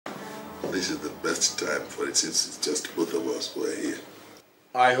This is the best time for it since it's just both of us who are here.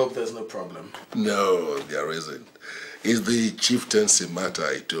 I hope there's no problem. No, there isn't. It's the chieftaincy matter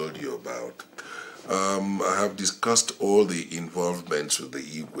I told you about. I have discussed all the involvements with the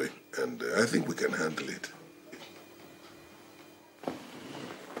Igwe, and I think we can handle it.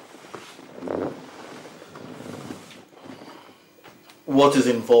 What is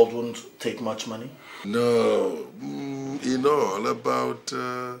involved won't take much money? No, in all, about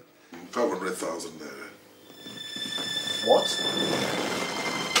 500,000 naira. What?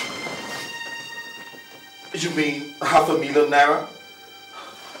 You mean 500,000 naira?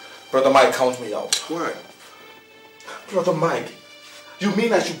 Brother Mike, count me out. Why? Brother Mike, you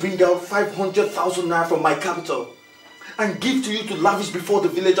mean I should bring out 500,000 naira from my capital and give to you to lavish before the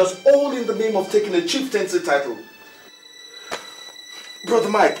villagers, all in the name of taking a chieftaincy title? Brother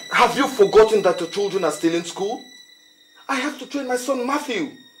Mike, have you forgotten that your children are still in school? I have to train my son Matthew.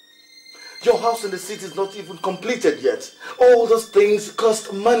 Your house in the city is not even completed yet. All those things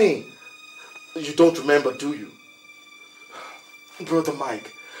cost money. You don't remember, do you? Brother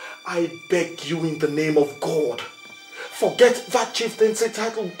Mike, I beg you in the name of God, forget that chieftaincy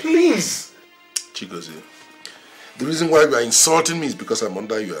title, please. Chigozie, the reason why you are insulting me is because I'm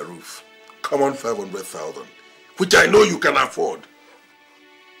under your roof. Come on, 500,000, which I know you can afford.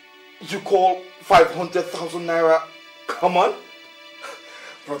 You call 500,000 naira come on?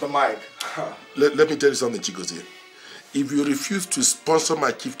 Brother Mike. Let me tell you something, Chigozie. If you refuse to sponsor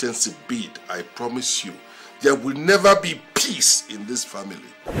my chieftaincy bid, I promise you, there will never be peace in this family.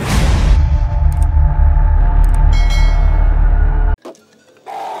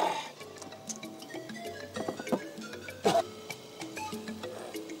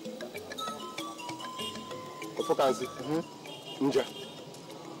 Patirnce. Nja.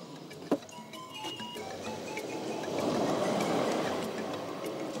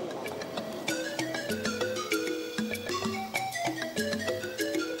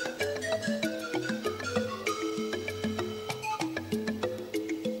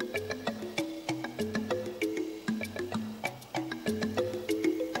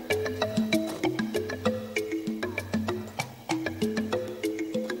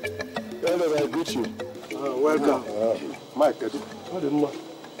 I greet you. Welcome. Mike,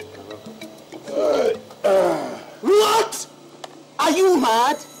 what? Are you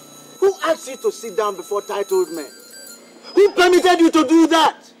mad? Who asked you to sit down before titled men? Who permitted you to do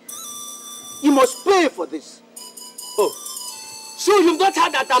that? You must pay for this. Oh, so you've not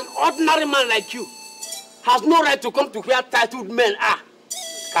heard that an ordinary man like you has no right to come to where titled men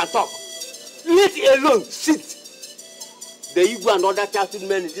can talk. Let alone sit. The Igbo and other titled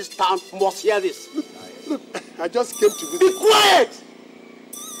men in this town must hear this. Look, I just came to visit. Be quiet!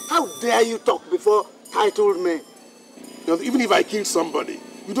 How dare you talk before titled men? Even if I kill somebody,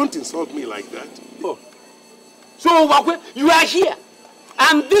 you don't insult me like that. Oh. So, Wakwe, you are here.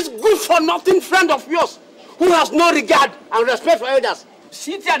 And this good-for-nothing friend of yours, who has no regard and respect for elders,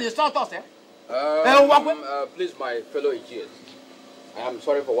 sit here and insult us, eh? Please, my fellow Edochies, I am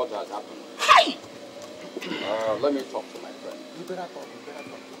sorry for what has happened. Hi! Let me talk to my friend. You better talk,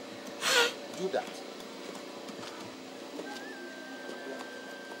 Do that.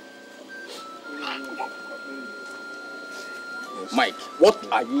 Yes. Mike, what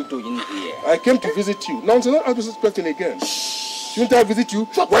are you doing here? I came to visit you. Nonsense, don't ask me this question again. Shouldn't I visit you?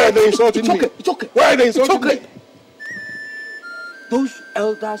 Why are they insulting me? It's okay. Why are they insulting me? Those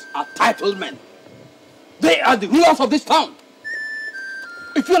elders are titled men. They are the rulers of this town.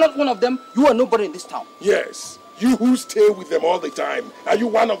 If you're not one of them, you are nobody in this town. Yes. You who stay with them all the time. Are you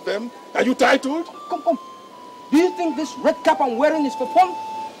one of them? Are you titled? Come. Do you think this red cap I'm wearing is for fun?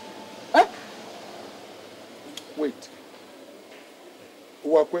 Eh? Wait.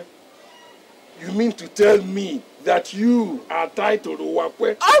 Uwakwe, you mean to tell me that you are titled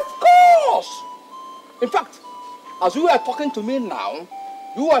Uwakwe? Of course! In fact, as you are talking to me now,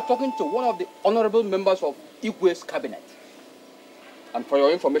 you are talking to one of the honorable members of Igwe's cabinet. And for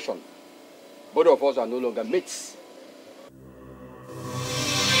your information, both of us are no longer mates.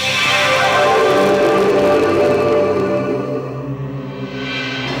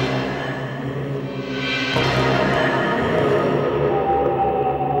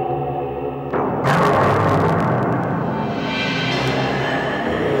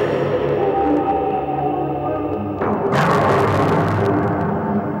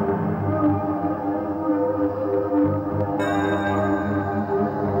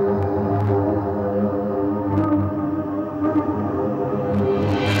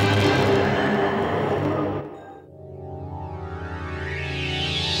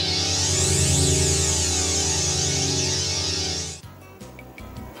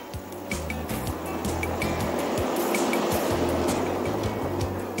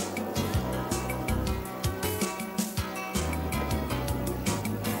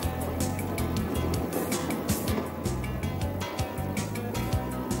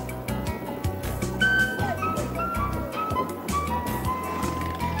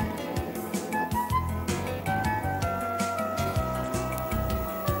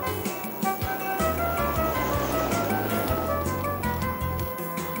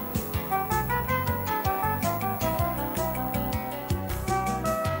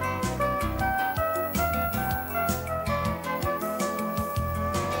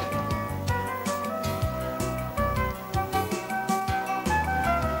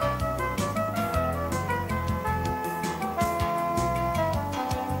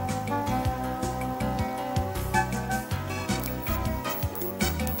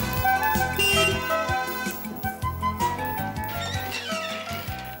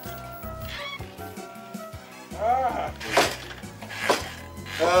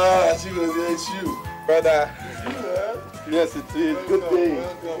 Ah, Chigozie, it's you. Brother. Yes, it is. Good day.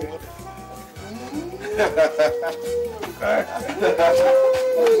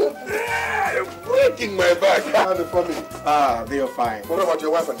 You're breaking my back. How's the family? Ah, they are fine. What about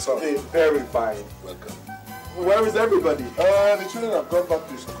your wife and son? They're very fine. Welcome. Where is everybody? The children have gone back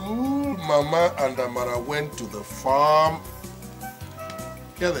to school. Mama and Amara went to the farm.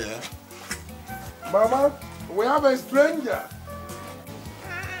 Here they are. Mama, we have a stranger.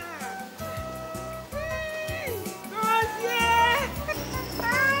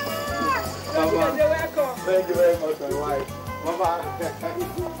 Mama, thank you very much, my wife. Mama,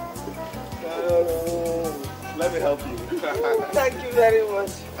 let me help you. Thank you very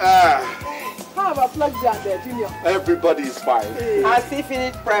much. How about Plug there, Junior? Everybody is fine. Has he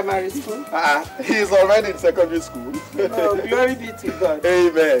finished primary school? He's already in secondary school. Oh, glory be to God.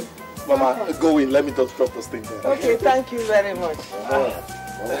 Amen. Mama, go in. Let me just drop this thing there. Okay, thank you very much.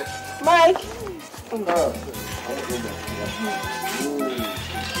 Mike.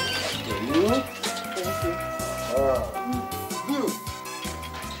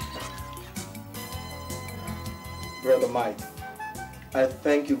 Brother Mike, I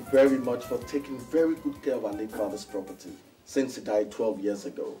thank you very much for taking very good care of our late father's property since he died 12 years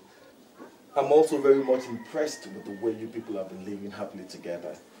ago. I'm also very much impressed with the way you people have been living happily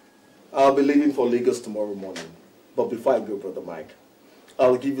together. I'll be leaving for Lagos tomorrow morning. But before I go, Brother Mike,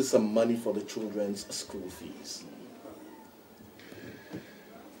 I'll give you some money for the children's school fees.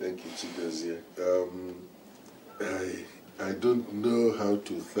 Thank you, Chigozie. I don't know how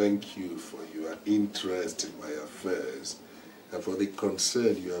to thank you for your interest in my affairs and for the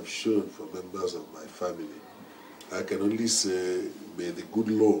concern you have shown for members of my family. I can only say, may the good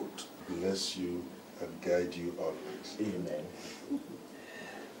Lord bless you and guide you always. Amen.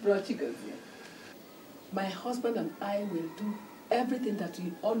 Bro Chigozie, my husband and I will do everything that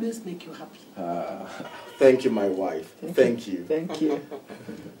will always make you happy. Thank you, my wife. Thank you. Thank you.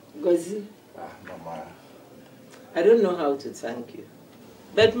 Gozie, Mama. I don't know how to thank you.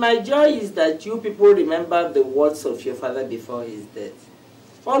 But my joy is that you people remember the words of your father before his death.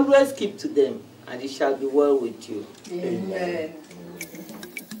 Always keep to them, and it shall be well with you. Amen.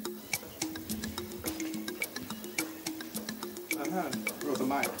 Brother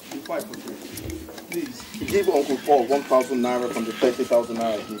Mike, before I forget, please give Uncle Paul 1,000 naira from the 30,000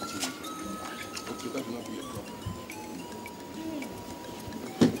 naira I gave to you. Okay, that will not be a problem.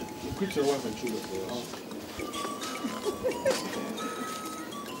 Quit your wife and children for us.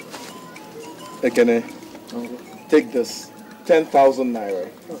 Ekene, take this. 10,000 naira.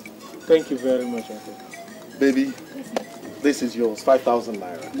 Thank you very much, Uncle. Baby, this is yours. 5,000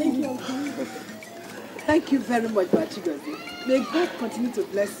 naira. Thank you, Uncle. Thank you very much, Chigozie. May God continue to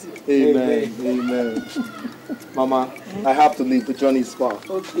bless you. Amen. Amen. Mama, I have to leave. The journey is far.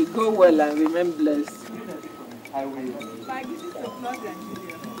 Okay, go well and remain blessed. I will. Bye. This is the plug and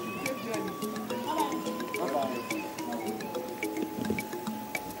Junior. Safe journey. Bye-bye.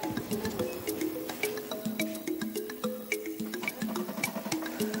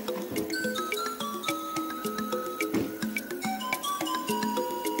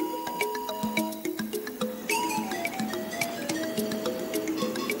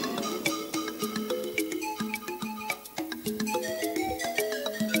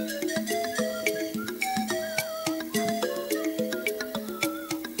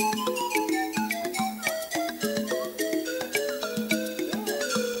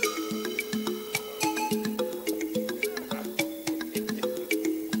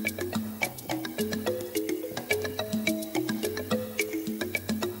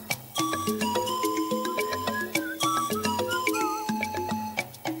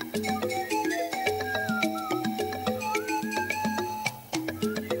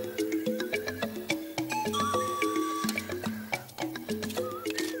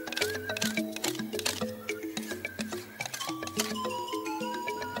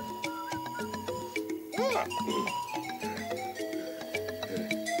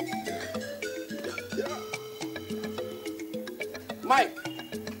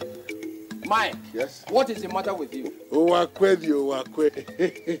 Mike. Yes? What is the matter with you?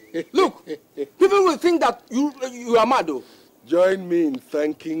 Look, people will think that you are mad, though. Join me in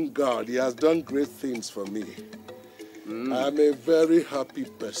thanking God. He has done great things for me. I'm a very happy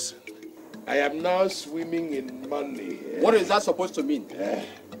person. I am now swimming in money. What is that supposed to mean?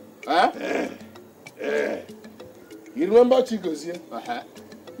 You remember Chigozie?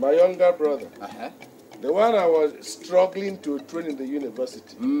 My younger brother. The one I was struggling to train in the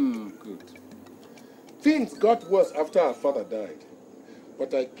university. Good. Things got worse after our father died,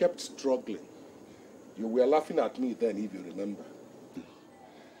 but I kept struggling. You were laughing at me then, if you remember.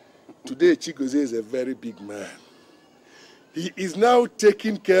 Today, Chigozie is a very big man. He is now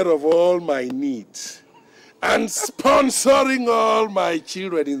taking care of all my needs and sponsoring all my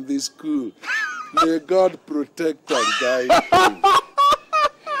children in this school. May God protect and guide him.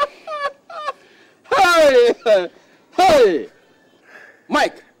 Hey! Hey!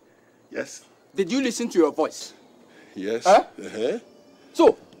 Mike! Yes? Did you listen to your voice? Yes. Huh?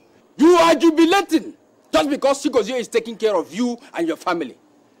 So, you are jubilating just because Chigozie is taking care of you and your family.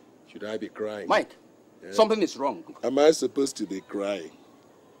 Should I be crying? Mike, something is wrong. Am I supposed to be crying?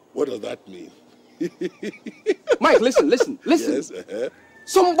 What does that mean? Mike, listen. Yes,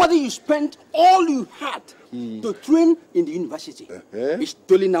 Somebody you spent all you had to train in the university is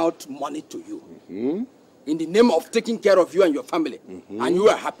doling out money to you in the name of taking care of you and your family, and you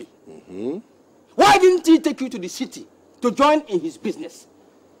are happy. Why didn't he take you to the city to join in his business?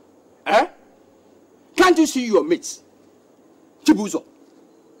 Can't you see your mates? Chibuzo,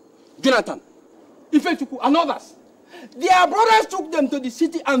 Jonathan, Ifechuku, and others. Their brothers took them to the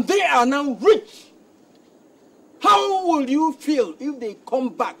city and they are now rich. How will you feel if they come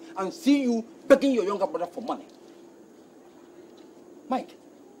back and see you begging your younger brother for money? Mike,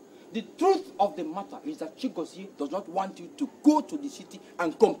 the truth of the matter is that Chigozie does not want you to go to the city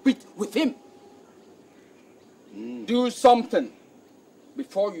and compete with him. Do something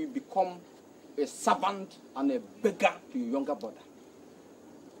before you become a servant and a beggar to your younger brother.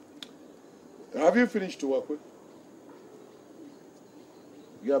 Have you finished to work with?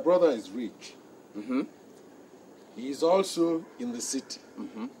 Your brother is rich. He is also in the city.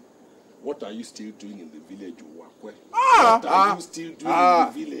 What are you still doing in the village, Uwakwe? What are you still doing in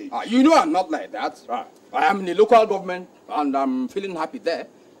the village? You know I'm not like that. I am in the local government and I'm feeling happy there.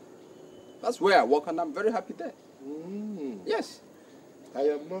 That's where I work and I'm very happy there. Yes. I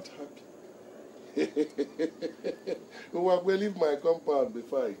am not happy. Uwakwe, leave my compound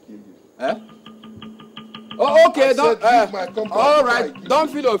before I kill you. Oh, okay. Leave my compound. All right. Don't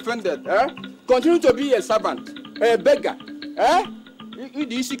feel offended. Continue to be a servant, a beggar.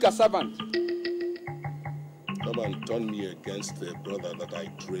 You seek a servant. Come and turn me against the brother that I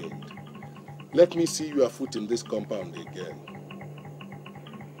trained. Let me see your foot in this compound again.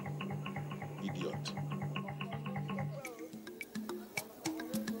 Idiot.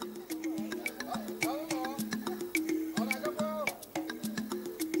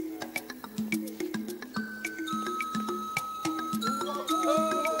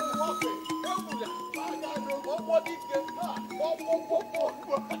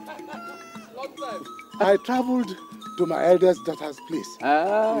 I traveled to my eldest daughter's place.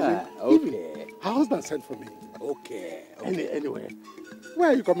 Okay. Her husband sent for me. Okay. Anyway,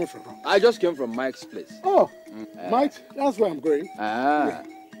 where are you coming from? I just came from Mike's place. Oh, Mike, that's where I'm going.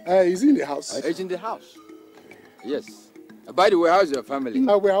 Is he in the house? He's in the house. Yes. By the way, how's your family?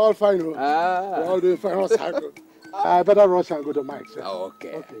 We're all fine. We're all doing fine. I better rush and go to Mike's.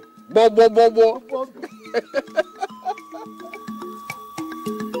 Okay. Bo.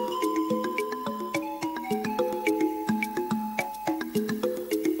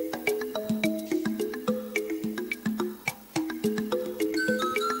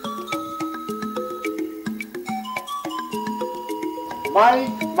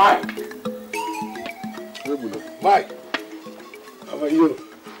 Mike. Mike, how are you?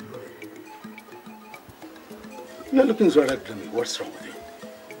 You're looking so red to me. What's wrong with you?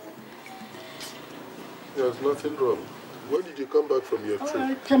 There's nothing wrong. When did you come back from your trip?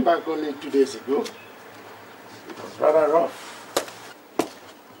 I came back only 2 days ago. It was rather rough.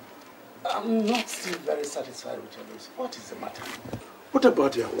 I'm not still very satisfied with your news. What is the matter? What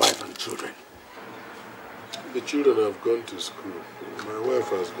about your wife and children? The children have gone to school. My wife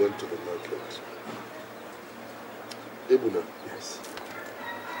has gone to the market. Ebuna. Yes.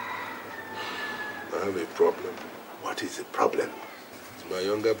 I have a problem. What is the problem? It's my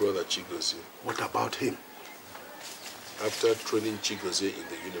younger brother Chigozie. What about him? After training Chigozie in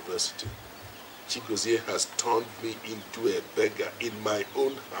the university, Chigozie has turned me into a beggar in my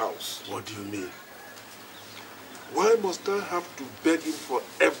own house. What do you mean? Why must I have to beg him for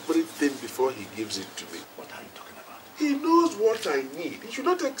everything before he gives it to me? What are you talking about? He knows what I need. He should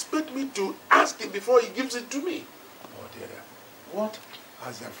not expect me to ask him before he gives it to me. Oh dear. What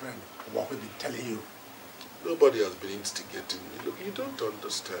has your friend Wako been telling you? Nobody has been instigating me. Look, you don't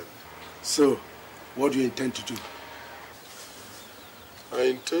understand. So, what do you intend to do? I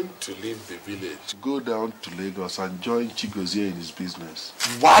intend to leave the village, go down to Lagos and join Chigozie in his business.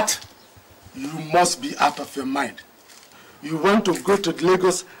 What? You must be out of your mind. You want to go to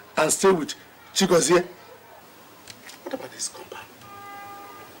Lagos and stay with Chigozie? What about this compound?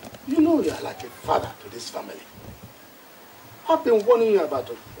 You know you are like a father to this family. I've been warning you about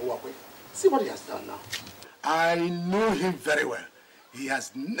Ozokwor. See what he has done now. I know him very well. He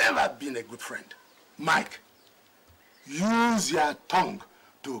has never been a good friend. Mike, use your tongue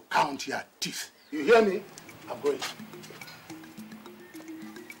to count your teeth. You hear me? I'm going.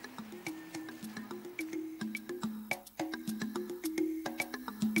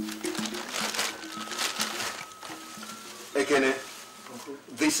 Ekene,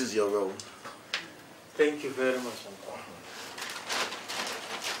 this is your role. Thank you very much, Uncle.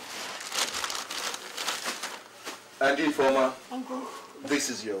 And you, Informer, Uncle. this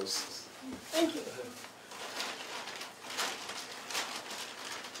is yours. Thank you.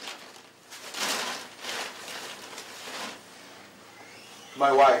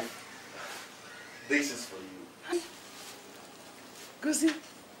 My wife, this is for you. Chigozie,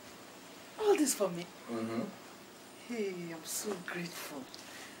 all this for me? Mm-hmm. Hey, I'm so grateful.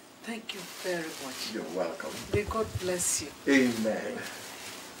 Thank you very much. You're welcome. May God bless you. Amen.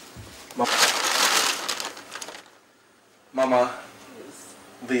 Mama, Yes.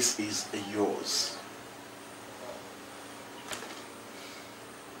 this is yours.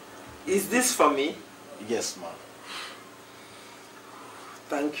 Is this for me? Yes, ma'am.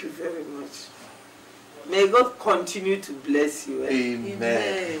 Thank you very much. May God continue to bless you.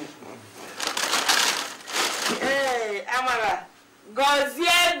 Amen. Hey, Amara.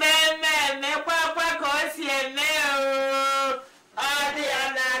 Gozie beme me papa kosie me o. Odi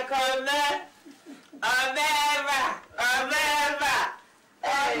anakome. Obeba.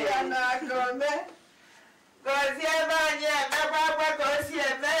 Odi anakome. Gozie banye me papa kosie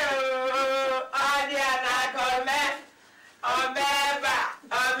me o. Odi anakome. Obeba.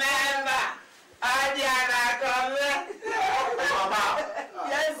 Odi anakome. Mama,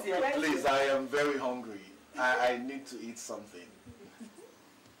 Yes. please, I am very hungry. I need to eat something.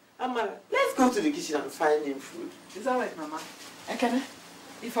 Amara, let's go to the kitchen and find him food. Is that right, Mama? Ekene,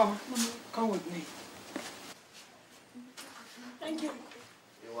 Ifeoma, come with me. Thank you.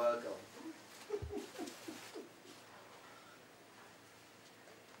 You're welcome.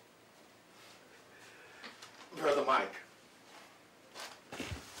 Brother Mike,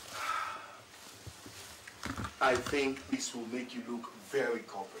 I think this will make you look very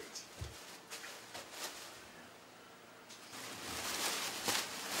corporate.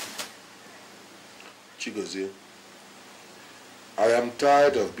 Chigozie, I am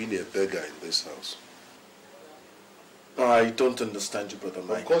tired of being a beggar in this house. I don't understand you, Brother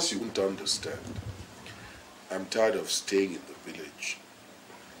Mike. Of course you won't understand. I'm tired of staying in the village.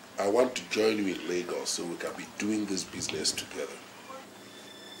 I want to join you in Lagos so we can be doing this business together.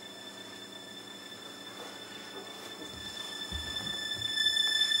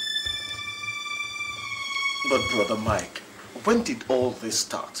 But Brother Mike, when did all this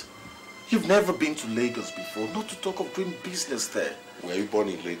start? You've never been to Lagos before, not to talk of doing business there. Were you born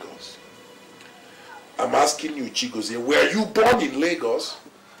in Lagos? I'm asking you, Chigozie, were you born in Lagos?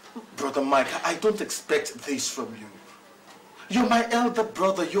 Brother Mike, I don't expect this from you. You're my elder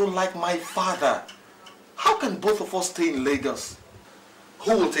brother, you're like my father. How can both of us stay in Lagos?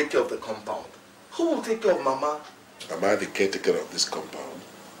 Who will take care of the compound? Who will take care of Mama? Am I the caretaker of this compound?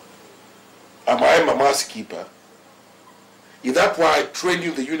 Am I Mama's keeper? Is that why I trained you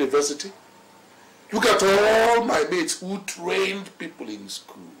in the university? Look at all my mates who trained people in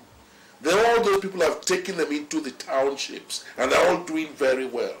school. All those people have taken them into the townships and they're all doing very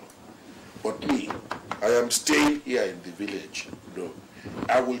well. But me, I am staying here in the village. No,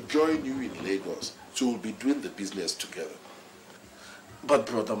 I will join you in Lagos, so we'll be doing the business together. But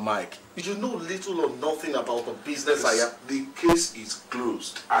Brother Mike, you know little or nothing about the business I am. The case is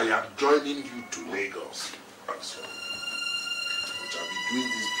closed. I am joining you to Lagos. That's all. We shall be doing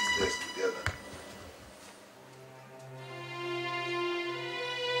this business together.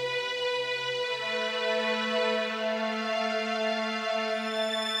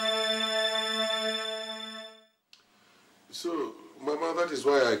 So, Mama, that is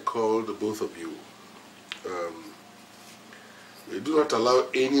why I called both of you. Do not allow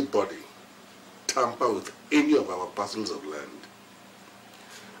anybody tamper with any of our parcels of land.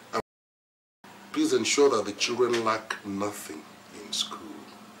 And please ensure that the children lack nothing in school.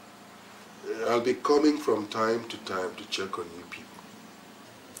 I'll be coming from time to check on you people.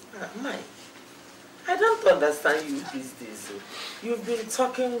 Mike, I don't understand you these days. You've been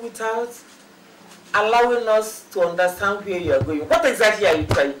talking without allowing us to understand where you are going. What exactly are you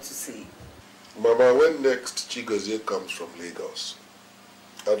trying to say? Mama, when next Chigozie comes from Lagos,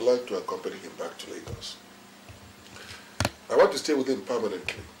 I'd like to accompany him back to Lagos. I want to stay with him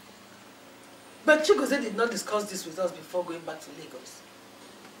permanently. But Chigozie did not discuss this with us before going back to Lagos.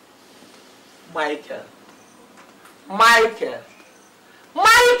 Michael, Michael!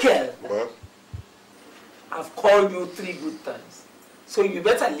 Michael! What? I've called you 3 good times, so you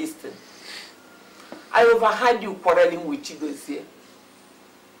better listen. I overheard you quarreling with Chigozie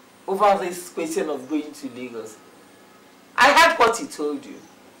over this question of going to Lagos. I heard what he told you,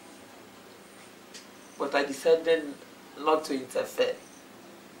 but I decided not to interfere.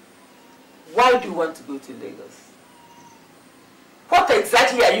 Why do you want to go to Lagos? What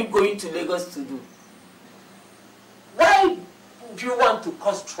exactly are you going to Lagos to do? Why do you want to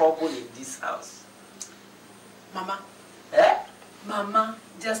cause trouble in this house? Mama. Eh? Mama,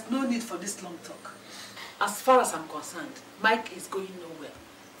 there's no need for this long talk. As far as I'm concerned, Mike is going nowhere.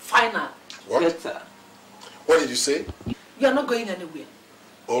 Final. What? Better. What did you say? You are not going anywhere.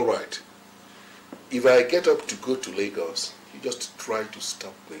 All right. If I get up to go to Lagos, you just try to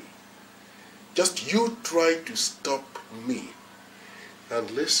stop me. Just you try to stop me. And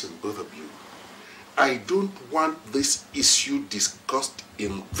listen, both of you. I don't want this issue discussed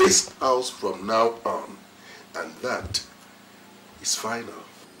in this house from now on. And that is final.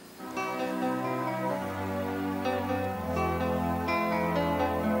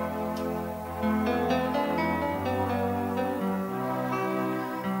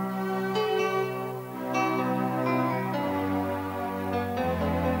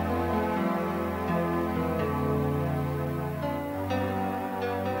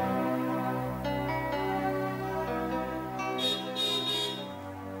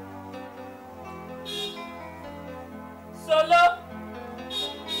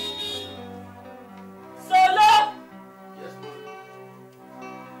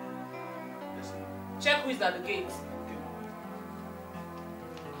 At the gate.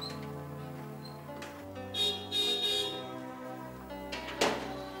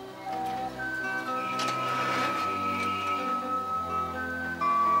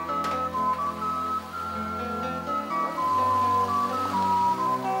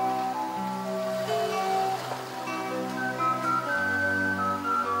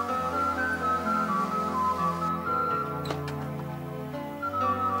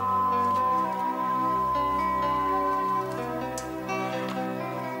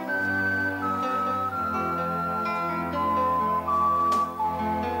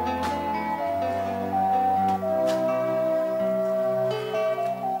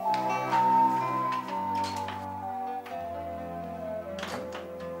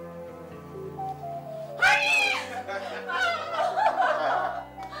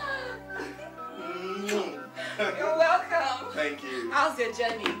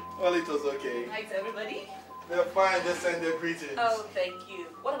 Journey? Well, it was okay. Hi to everybody. They're fine, just send their greetings. Oh, thank you.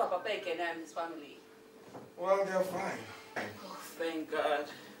 What about Papa Ekene and his family? Well, they're fine. Oh, thank God.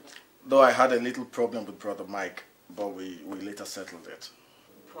 Though I had a little problem with Brother Mike, but we later settled it.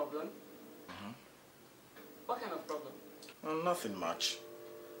 Problem? What kind of problem? Well, nothing much.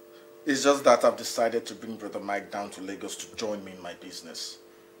 It's just that I've decided to bring Brother Mike down to Lagos to join me in my business.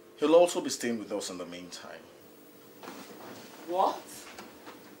 He'll also be staying with us in the meantime. What?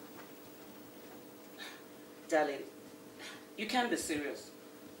 Darling, you can't be serious.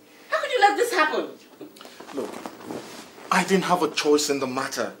 How could you let this happen? Look, I didn't have a choice in the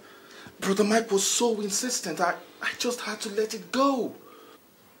matter. Brother Mike was so insistent, I just had to let it go.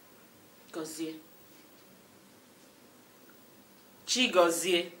 Chigozie.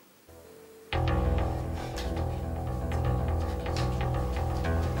 Chigozie.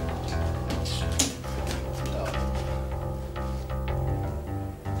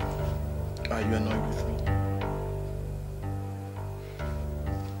 Are you annoyed with me?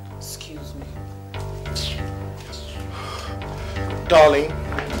 Excuse me. Darling.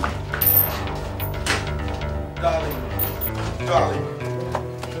 Darling.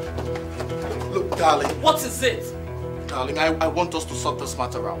 Look, darling. What is it? Darling, I want us to sort this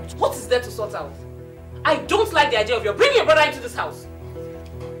matter out. What is there to sort out? I don't like the idea of you bringing your brother into this house.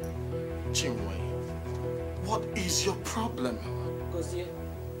 Chinwe, what is your problem? Chigozie,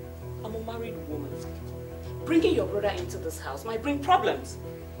 I'm a married woman. Bringing your brother into this house might bring problems.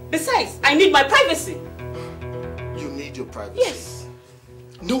 Besides, I need my privacy. You need your privacy? Yes.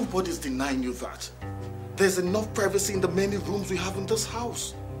 Nobody's denying you that. There's enough privacy in the many rooms we have in this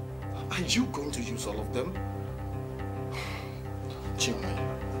house. Are you going to use all of them?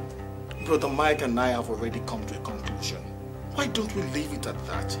 Chinwe, Brother Mike and I have already come to a conclusion. Why don't we leave it at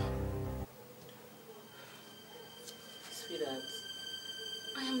that? Sweetheart,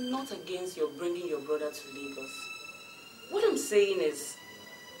 I am not against your bringing your brother to Lagos. What I'm saying is,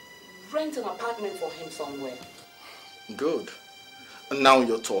 rent an apartment for him somewhere. Good. And now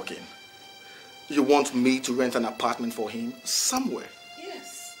you're talking. You want me to rent an apartment for him somewhere?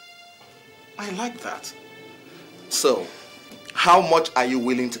 Yes. I like that. So, how much are you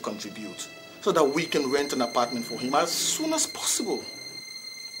willing to contribute so that we can rent an apartment for him as soon as possible?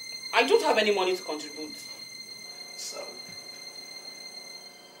 I don't have any money to contribute. So...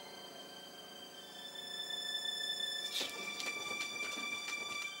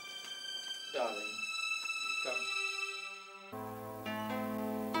 Darling, come.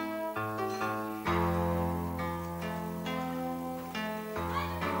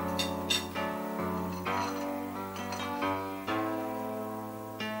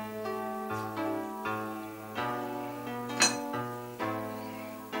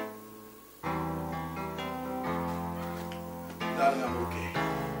 Darling, I'm okay.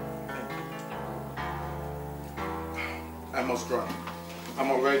 Thank you. I must run.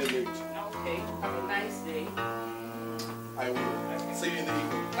 I'm already late. Okay, have a nice day. I will. See you in the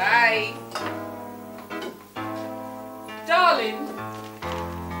evening. Bye. Darling.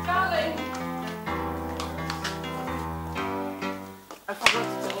 Darling. I forgot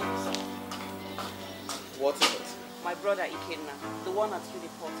to tell you something. What is it? My brother Ikenna, the one at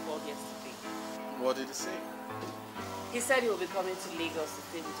Uniport, called yesterday. What did he say? He said he will be coming to Lagos to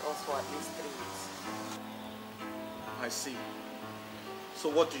stay with us for at least 3 weeks. I see. So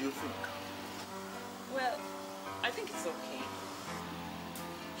what do you think? Well, I think it's okay.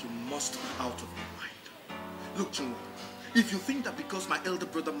 You must be out of your mind. Look, Chinwe, if you think that because my elder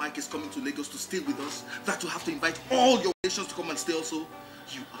brother Mike is coming to Lagos to stay with us, that you have to invite all your relations to come and stay also,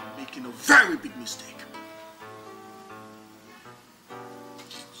 you are making a very big mistake.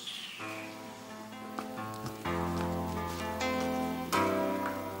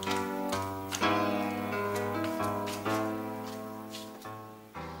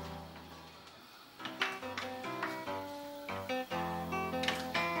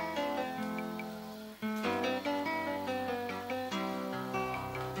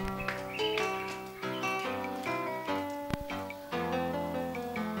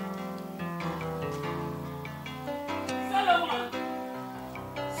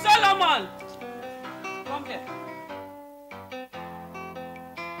 Solomon! Come here.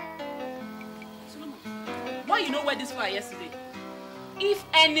 Solomon, why you know where this flower yesterday? If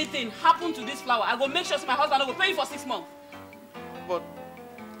anything happened to this flower, I will make sure my husband will pay you for 6 months. But,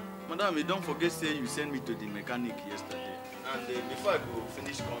 madam, you don't forget say you sent me to the mechanic yesterday. And before I go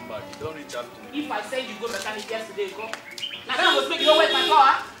finish come back, you don't reach out to me. If I said you go mechanic yesterday, go. Now that was making you know where's my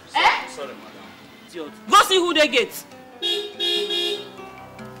flower? Sorry, madam. Idiot. Go see who they get.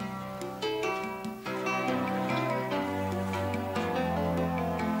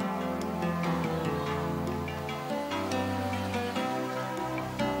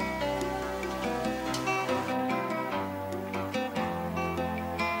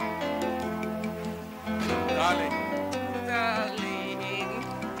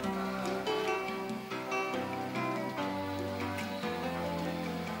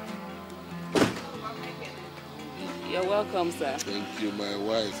 You're welcome, sir. Thank you, my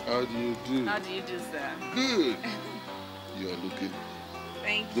wife. How do you do? How do you do, sir? Good. You are looking...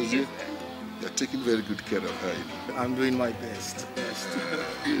 Thank Does you, it? sir. You're taking very good care of her. I'm doing my best.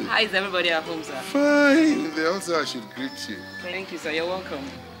 How is everybody at home, sir? Fine. They also I should greet you. Thank you, sir. You're welcome.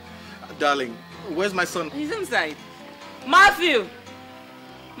 Darling, where's my son? He's inside. Matthew!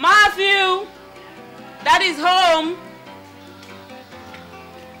 Matthew! Daddy's home!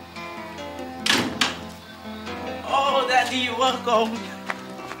 Oh, Daddy, you're welcome.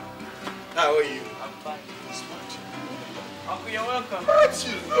 How are you? I'm fine. Uncle, you're welcome.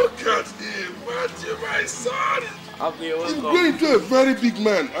 Matthew, look at him. Matthew, my son. Uncle, you're welcome. He's growing to a very big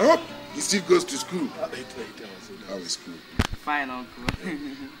man. I hope he still goes to school. How is school? Fine, Uncle.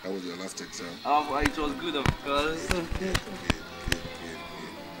 How was your last exam? Oh, it was good, of course. Good.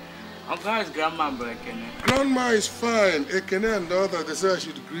 Uncle, how is Grandma and Brother Ekene? Grandma is fine. Ekene and the other, they say I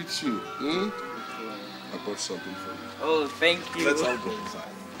should greet you. I bought something for you. Oh, thank you. Let's all go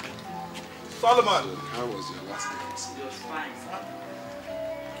inside. Solomon! How was your last day? It was fine, sir.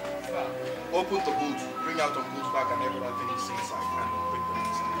 Open the boot, bring out the boot back and everything you see inside and bring them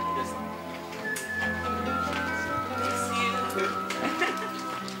inside. Yes, sir.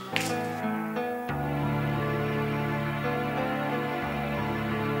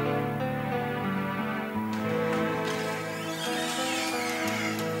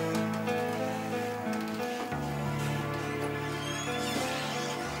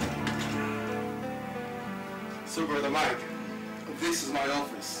 So, Brother Mike, this is my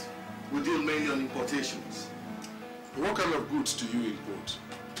office. We deal mainly on importations. What kind of goods do you import?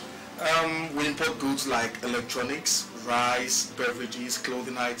 We import goods like electronics, rice, beverages,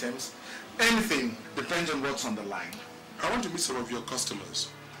 clothing items, anything, depends on what's on the line. I want to meet some of your customers.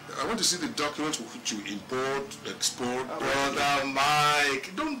 I want to see the documents which you import, export. Brother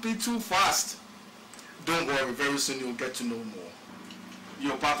Mike, don't be too fast. Don't worry, very soon you'll get to know more.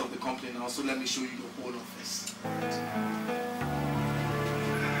 You're part of the company now, so let me show you your own office.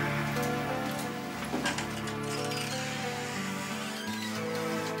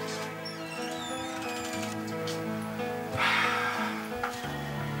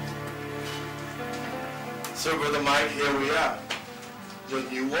 So, Brother Mike, here we are. Your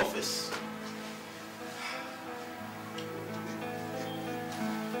new office.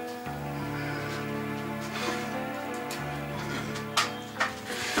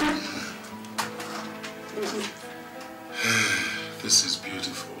 This is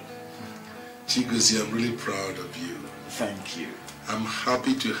beautiful. Chigozie, I'm really proud of you. Thank you. I'm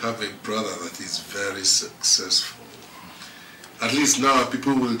happy to have a brother that is very successful. At least now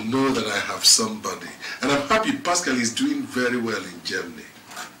people will know that I have somebody. And I'm happy Pascal is doing very well in Germany.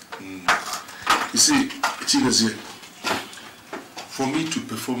 You see, Chigozie, for me to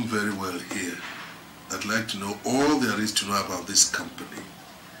perform very well here, I'd like to know all there is to know about this company.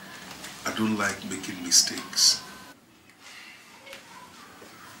 I don't like making mistakes.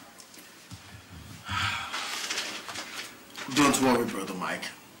 Don't worry, Brother Mike.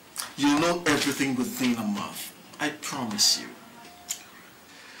 You'll know everything within a month. I promise you.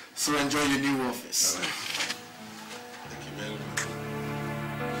 So enjoy your new office. All right. Thank you very much.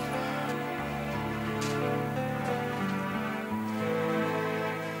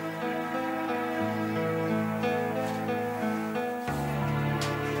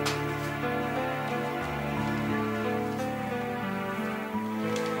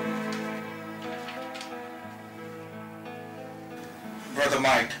 Brother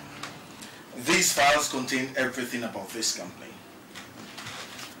Mike, these files contain everything about this company.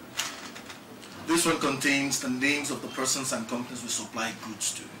 This one contains the names of the persons and companies we supply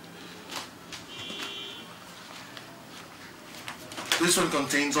goods to. This one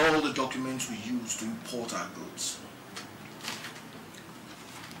contains all the documents we use to import our goods.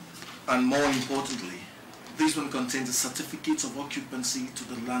 And more importantly, this one contains the certificates of occupancy to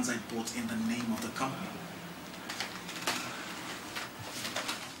the lands I bought in the name of the company.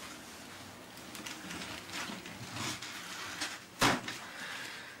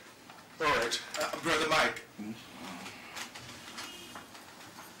 Brother Mike.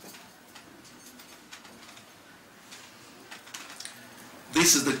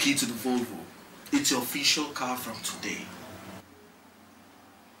 This is the key to the Volvo. It's your official car from today.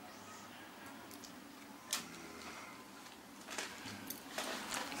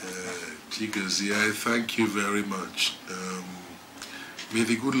 Chigozie, I thank you very much. May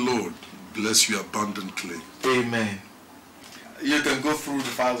the good Lord bless you abundantly. Amen. You can go through the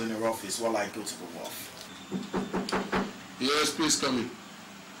files in your office while I go to the wharf. Yes, please come in.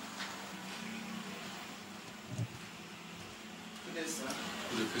 Good day, sir.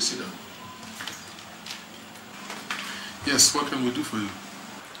 Good day, please sit down. Yes, what can we do for you?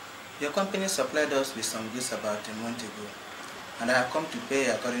 Your company supplied us with some goods about a month ago, and I have come to pay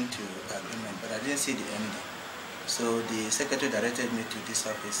according to agreement, but I didn't see the MD. So the secretary directed me to this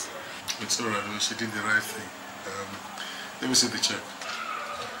office. It's all right, she did the right thing. Let me see the check.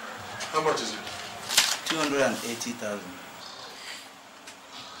 How much is it? 280,000.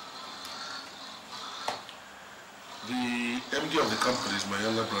 The MD of the company is my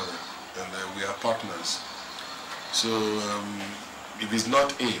younger brother, and we are partners. So if he's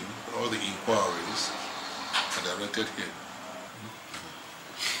not in, all the inquiries are directed here.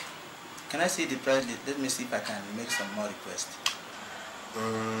 Can I see the price? Let me see if I can make some more requests.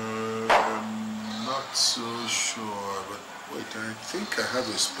 Not so sure, but wait, I think I have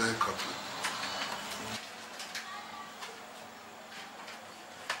a spare copy.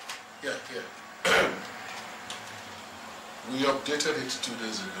 Yeah. We updated it 2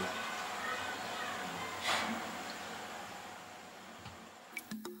 days ago.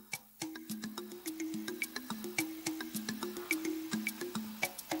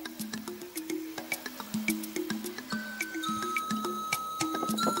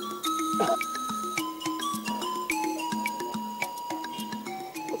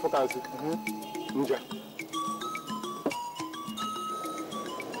 Nja.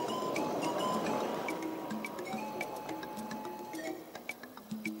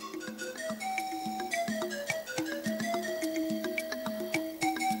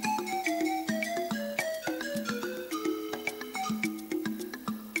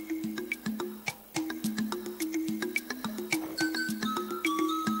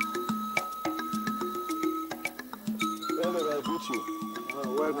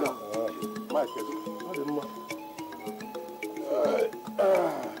 Welcome. Mike, how do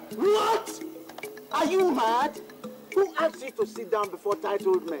What? Are you mad? Who asked you to sit down before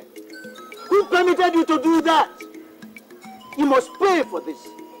titled men? Who permitted you to do that? You must pay for this.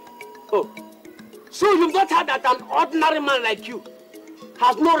 Oh, so you've not heard that an ordinary man like you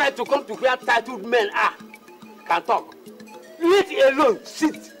has no right to come to where titled men are, can talk, let alone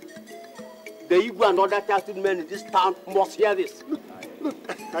sit. The Igbo and other titled men in this town must hear this. Look,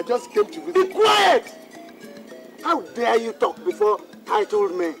 I just came to visit. Be quiet! How dare you talk before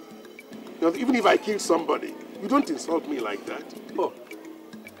titled men? You know, even if I kill somebody, you don't insult me like that. Oh.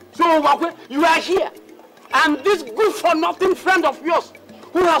 So, Wakwe, you are here, and this good-for-nothing friend of yours,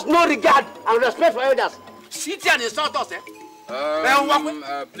 who has no regard and respect for elders, sit here and insult us, eh?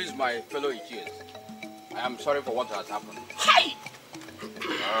 Please, my fellow Ichies, I am sorry for what has happened. Hi!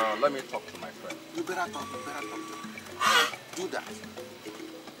 Let me talk to my friend. You better talk, Do that.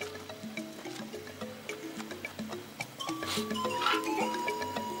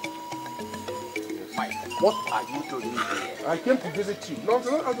 Mike, what are you doing here? I came to visit you. No,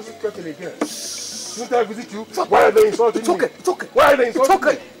 don't ask this question again. Shouldn't I visit you? Why are they insulting me? It's okay. Why are they insulting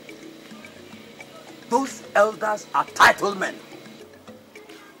me? Those elders are titled men.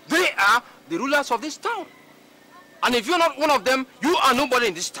 They are the rulers of this town. And if you're not one of them, you are nobody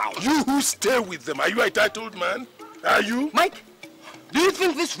in this town. You who stay with them, are you a titled man? Are you? Mike, do you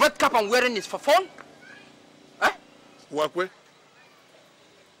think this red cap I'm wearing is for fun? Eh? Uwakwe,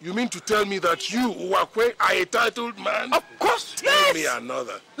 you mean to tell me that you, Uwakwe, are a titled man? Of course, Tell me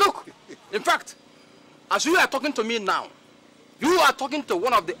another. Look, in fact, as you are talking to me now, you are talking to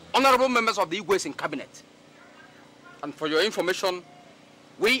one of the honorable members of the Igwes in cabinet. And for your information,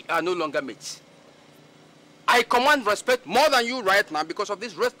 we are no longer mates. I command respect more than you right now because of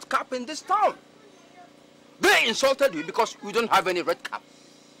this red cap in this town. They insulted you because you don't have any red cap.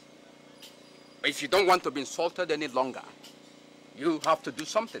 If you don't want to be insulted any longer, you have to do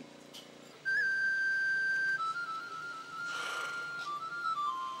something.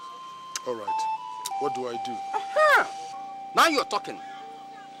 All right. What do I do? Now you're talking.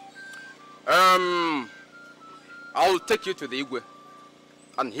 I'll take you to the Igwe,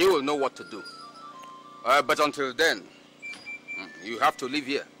 and he will know what to do. But until then, you have to live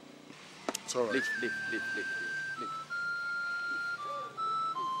here. It's all right. Live.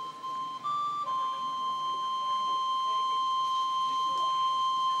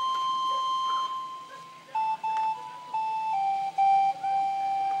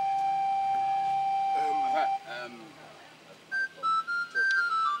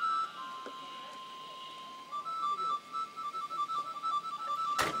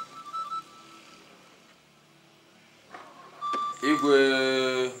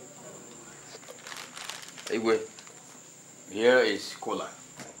 Igwe, here is cola.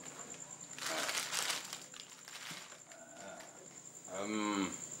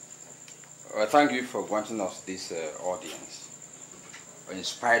 Thank you for granting us this audience, in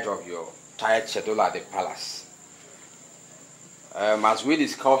spite of your tight schedule at the palace. As we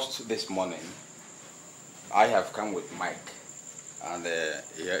discussed this morning, I have come with Mike, and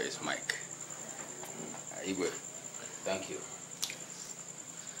here is Mike. Igwe, thank you.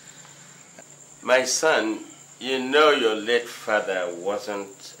 My son, you know your late father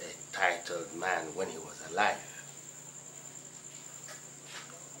wasn't a titled man when he was alive.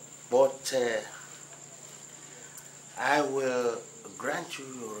 But I will grant you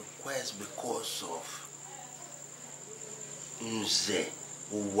your request because of Umeze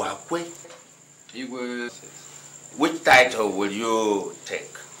Uwakwe. Which title will you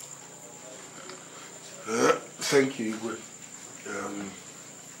take? Thank you, Igwe.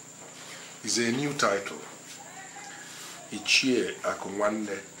 It's a new title. Ichie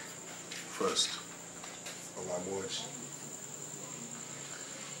Akumwande first. Olamoji.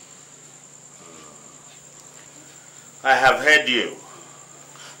 I have heard you,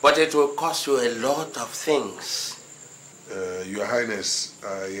 but it will cost you a lot of things. Your Highness,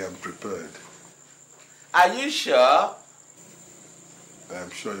 I am prepared. Are you sure? I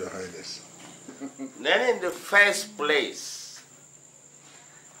am sure, Your Highness. Then in the first place,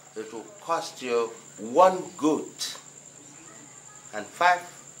 it will cost you 1 goat and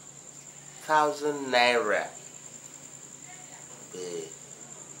 5,000 naira. The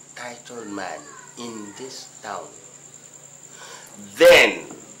titled man in this town. Then,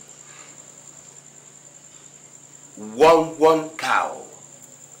 one cow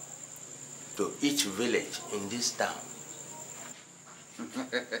to each village in this town.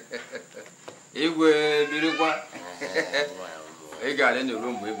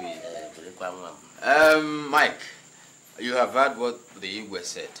 Mike, you have heard what the Igwe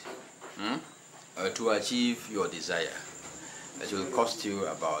said. To achieve your desire, it will cost you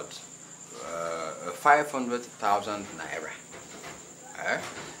about 500,000 naira.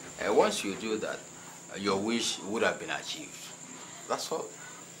 Once you do that, your wish would have been achieved. That's all.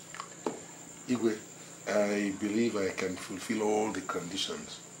 Igwe, I believe I can fulfill all the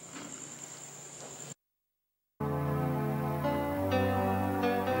conditions.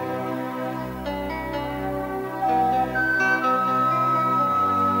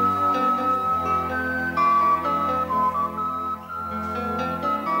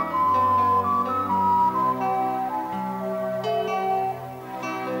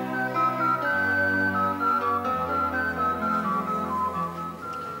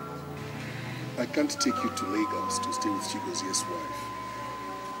 I can't take you to Lagos to stay with Chigozie's wife.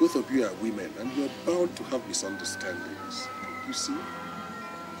 Both of you are women and you're bound to have misunderstandings. You see?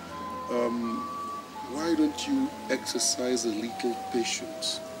 Why don't you exercise a little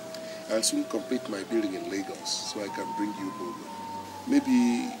patience? I'll soon complete my building in Lagos so I can bring you over.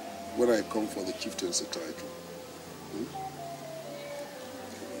 Maybe when I come for the chieftaincy title.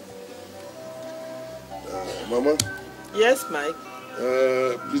 Mama? Yes, Mike?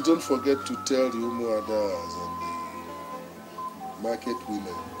 Please don't forget to tell the Umuadas and the market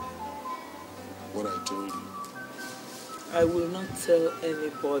women what I told you. I will not tell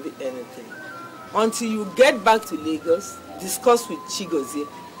anybody anything. Until you get back to Lagos, discuss with Chigozie.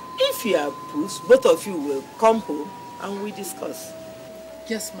 If you are approved, both of you will come home and we discuss.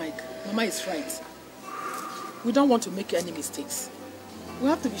 Yes, Mike. Mama is right. We don't want to make any mistakes. We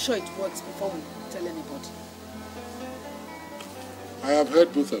have to be sure it works before we tell anybody. I have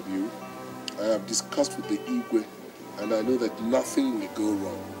heard both of you. I have discussed with the Igwe, and I know that nothing will go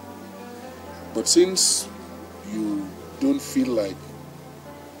wrong. But since you don't feel like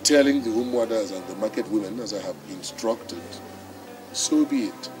telling the Umwadas and the market women as I have instructed, so be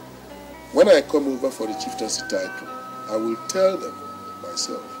it. When I come over for the chieftaincy title, I will tell them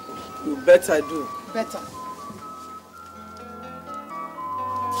myself. You better do. Better.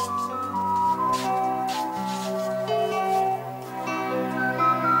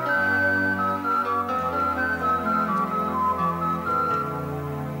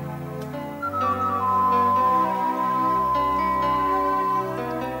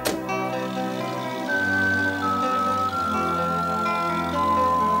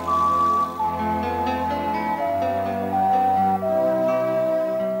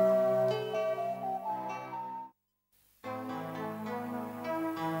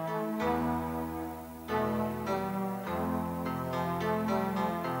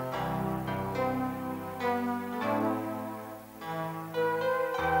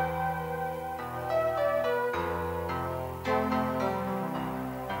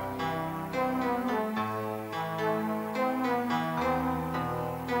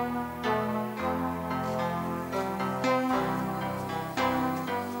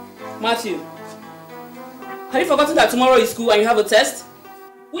 Matthew, have you forgotten that tomorrow is school and you have a test?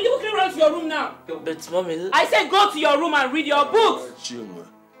 Will you quickly run to your room now? But Mommy... I said go to your room and read your books. Chuma,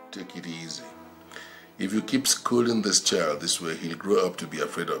 take it easy. If you keep schooling this child this way, he'll grow up to be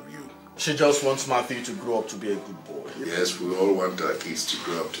afraid of you. She just wants Matthew to grow up to be a good boy. Yes, we all want our kids to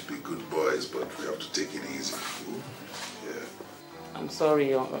grow up to be good boys, but we have to take it easy. Yeah. I'm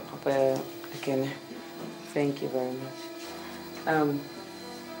sorry, Papa Akene. Thank you very much.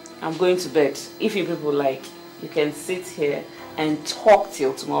 I'm going to bed. If you people like, you can sit here and talk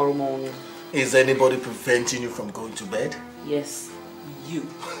till tomorrow morning. Is anybody preventing you from going to bed? Yes, you.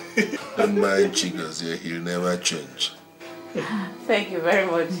 Don't mind Chigozie, he'll never change. Thank you very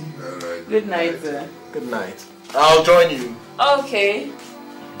much. All right. Good night, sir. Good night. I'll join you. Okay.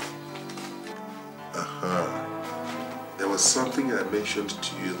 There was something I mentioned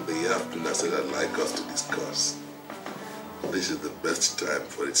to you in the afternoon. I said I'd like us to discuss. This is the best time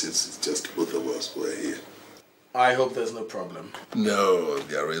for it since it's just both of us who are here. I hope there's no problem. No,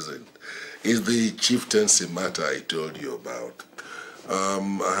 there isn't. It's the chieftaincy matter I told you about.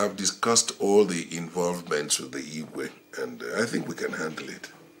 I have discussed all the involvements with the Igwe, and I think we can handle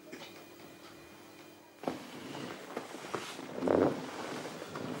it.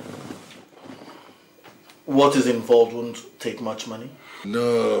 What is involved won't take much money?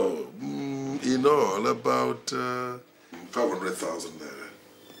 No, in all, about 500,000 naira.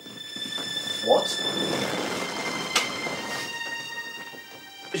 What?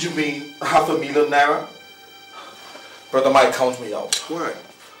 You mean 500,000 naira? Brother Mike, count me out. Why?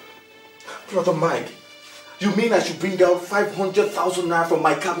 Brother Mike, you mean I should bring out 500,000 naira from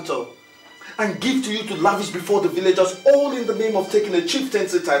my capital and give to you to lavish before the villagers, all in the name of taking a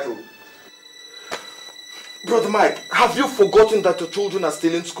chieftaincy title? Brother Mike, have you forgotten that your children are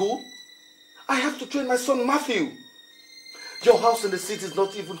still in school? I have to train my son Matthew. Your house in the city is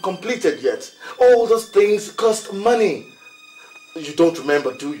not even completed yet. All those things cost money. You don't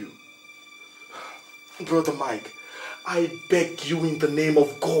remember, do you? Brother Mike, I beg you in the name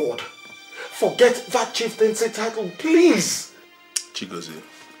of God, forget that chieftaincy title, please. Chigozie,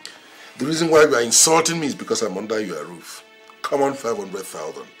 the reason why you are insulting me is because I'm under your roof. Come on,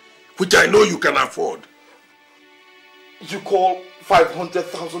 500,000, which I know you can afford. You call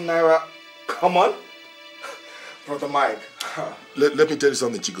 500,000 naira come on? Brother Mike. Let me tell you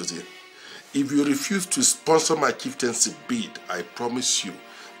something, Chigozie. If you refuse to sponsor my chieftaincy bid, I promise you,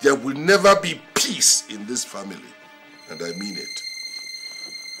 there will never be peace in this family. And I mean it.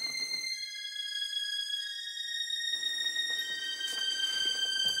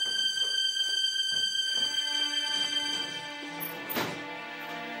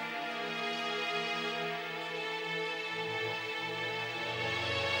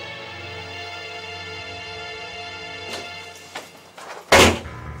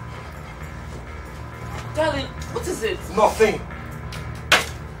 Darling, what is it? Nothing.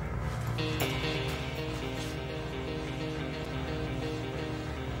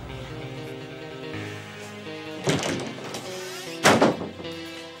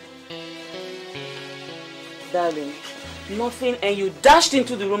 Darling, nothing, and you dashed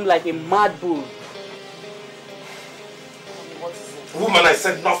into the room like a mad bull. What is it? Woman, I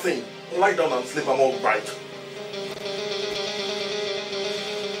said nothing. Lie down and sleep, I'm all right.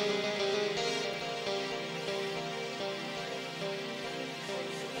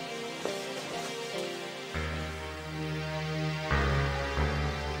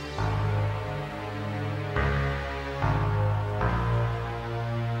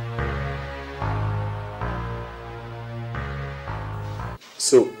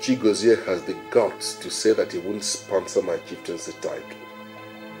 So Chigozie has the guts to say that he won't sponsor my chieftaincy title.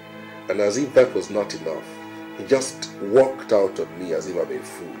 And as if that was not enough, he just walked out on me as if I'm a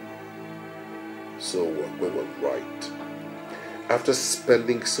fool. So Ozokwor was right. After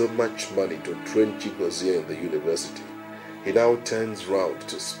spending so much money to train Chigozie in the university, he now turns round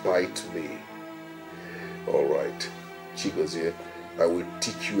to spite me. Alright, Chigozie, I will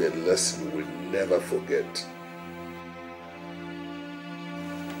teach you a lesson you will never forget.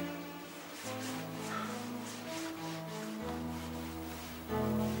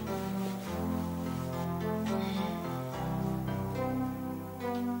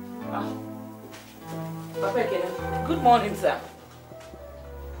 Good morning, sir.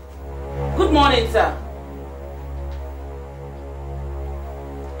 Good morning, sir.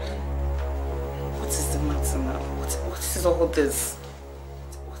 What is the matter now? What is all this?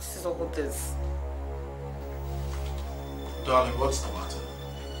 What is all this? Darling, what's the matter?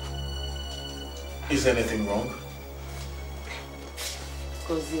 Is anything wrong?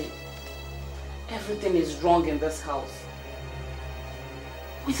 Chigozie, everything is wrong in this house.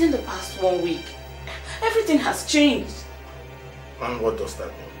 Within the past 1 week, everything has changed. And what does that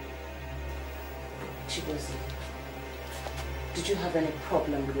mean? Chigozie, did you have any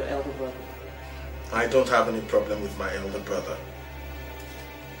problem with your elder brother? I don't have any problem with my elder brother.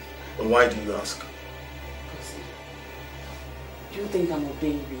 But why do you ask? Chigozie, do you think I'm a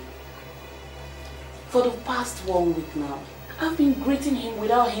baby? For the past 1 week now, I've been greeting him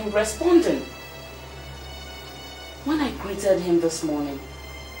without him responding. When I greeted him this morning,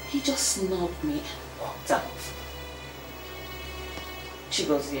 he just snubbed me and walked out.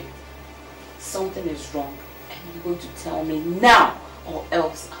 Chigozie, something is wrong and you're going to tell me now, or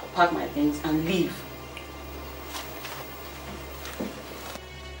else I'll pack my things and leave.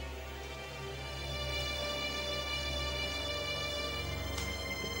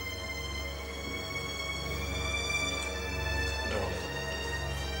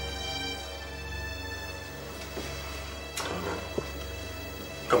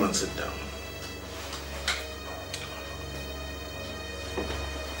 Come and sit down.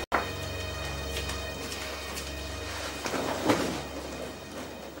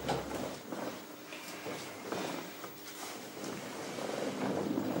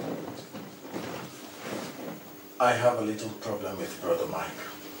 I have a little problem with Brother Mike.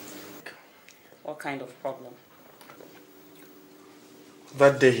 What kind of problem?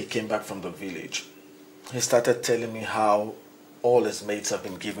 That day he came back from the village, he started telling me how all his mates have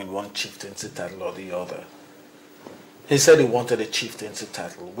been given one chieftaincy title or the other. He said he wanted a chieftaincy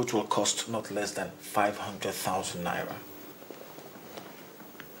title which will cost not less than 500,000 naira.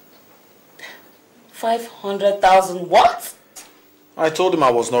 500,000 what? I told him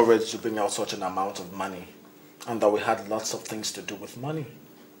I was not ready to bring out such an amount of money and that we had lots of things to do with money.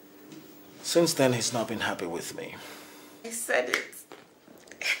 Since then, he's not been happy with me. I said it.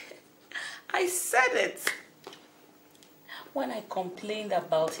 I said it. when I complained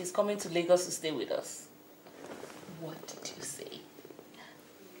about his coming to Lagos to stay with us? What did you say?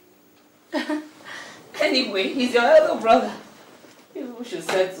 Anyway, he's your elder brother. People should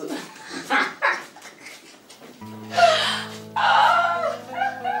settle.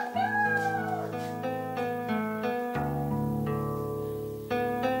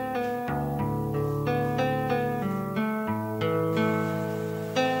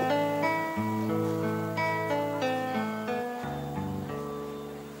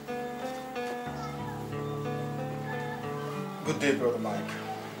 Good day, Brother Mike.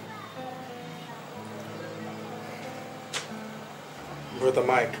 Brother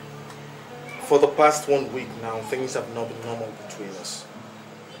Mike, for the past 1 week now, things have not been normal between us.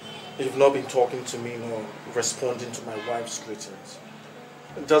 You've not been talking to me nor responding to my wife's greetings.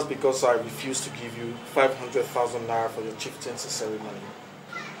 Just because I refused to give you 500,000 naira for your chieftaincy ceremony.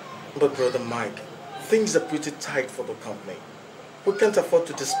 But Brother Mike, things are pretty tight for the company. We can't afford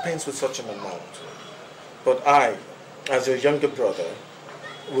to dispense with such an amount. But I, as your younger brother,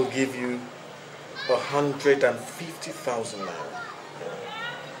 will give you 150,000 naira.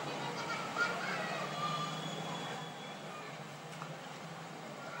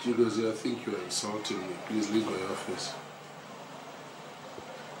 Chigozie, I think you are insulting me. Please leave my office.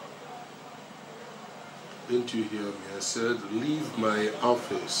 Didn't you hear me? I said, leave my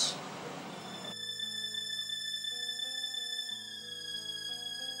office.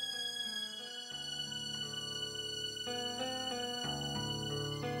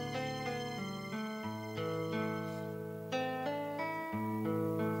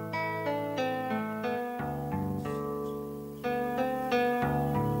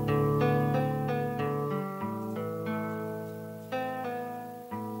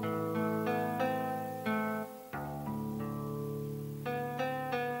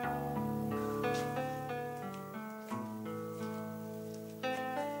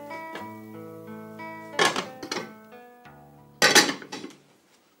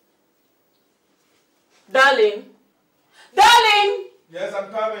 Darling! Darling! Yes,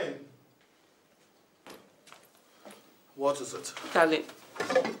 I'm coming. What is it? Darling,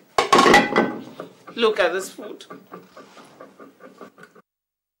 look at this food.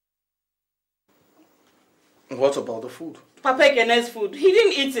 What about the food? Papa Ekene's food. He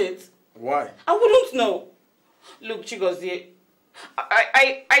didn't eat it. Why? I wouldn't know. Look, Chigozie,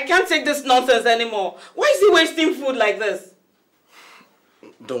 I can't take this nonsense anymore. Why is he wasting food like this?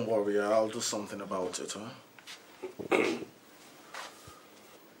 Don't worry, I'll do something about it, huh?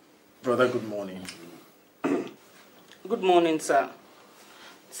 Brother, good morning. Good morning, sir.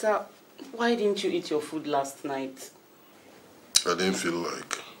 Sir, why didn't you eat your food last night? I didn't feel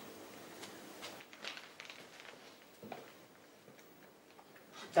like.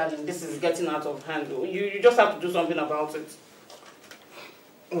 Darling, this is getting out of hand. You just have to do something about it.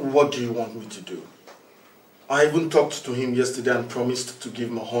 What do you want me to do? I even talked to him yesterday and promised to give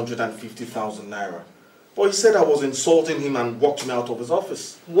him 150,000 naira. But he said I was insulting him and walked me out of his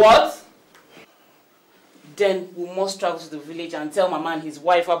office. What? Then we must travel to the village and tell Mama and his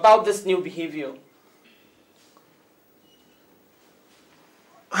wife about this new behavior.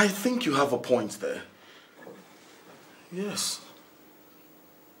 I think you have a point there. Yes.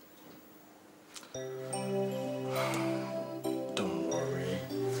 Don't worry.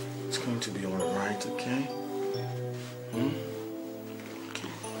 It's going to be all right, okay? Okay.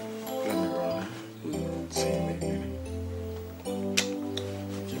 Let me run it. See you later.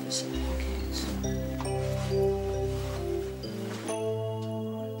 Give me some.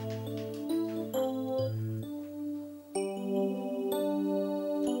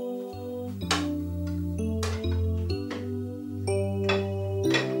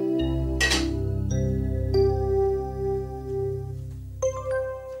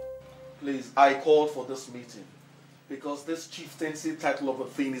 Please, I called for this meeting because this chieftaincy title of a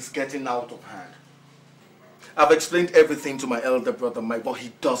thing is getting out of hand. I've explained everything to my elder brother Mike, but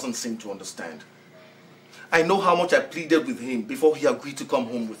he doesn't seem to understand. I know how much I pleaded with him before he agreed to come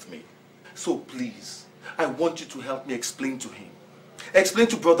home with me. So please, I want you to help me explain to him. Explain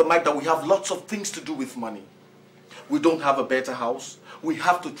to brother Mike that we have lots of things to do with money. We don't have a better house. We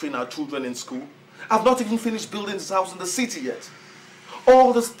have to train our children in school. I've not even finished building this house in the city yet.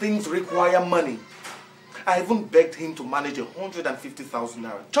 All these things require money. I even begged him to manage 150,000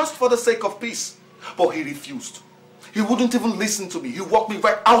 naira just for the sake of peace. But he refused. He wouldn't even listen to me. He walked me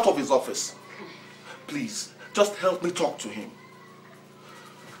right out of his office. Please, just help me talk to him.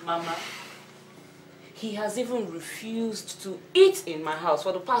 Mama, he has even refused to eat in my house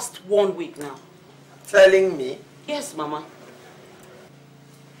for the past 1 week now. Telling me? Yes, Mama.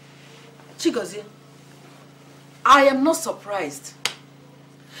 Chigozie, I am not surprised.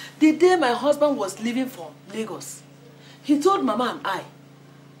 The day my husband was leaving for Lagos, he told Mama and I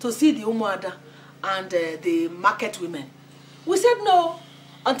to see the Umuada and the market women. We said no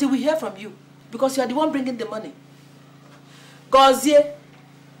until we hear from you, because you are the one bringing the money. Chigozie,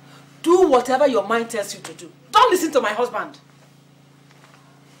 do whatever your mind tells you to do. Don't listen to my husband.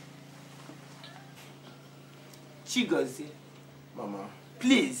 Chigozie, Mama,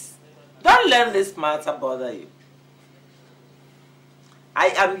 please, don't let this matter bother you. I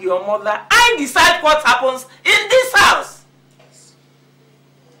am your mother. I decide what happens in this house.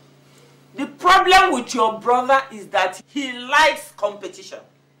 The problem with your brother is that he likes competition.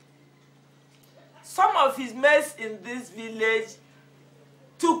 Some of his mates in this village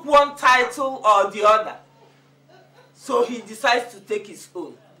took one title or the other. So he decides to take his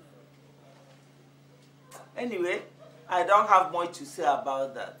own. Anyway, I don't have much to say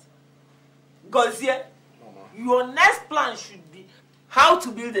about that. Chigozie, your next plan should be how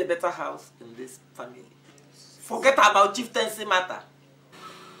to build a better house in this family. Forget about chieftaincy matter.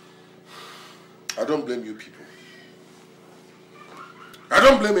 I don't blame you people. I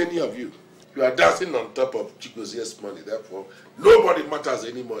don't blame any of you. You are dancing on top of Chigozie's money, therefore nobody matters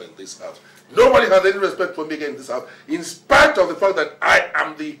anymore in this house. Nobody has any respect for me again in this house, in spite of the fact that I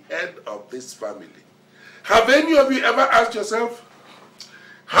am the head of this family. Have any of you ever asked yourself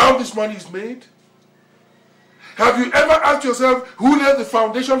how this money is made? Have you ever asked yourself who laid the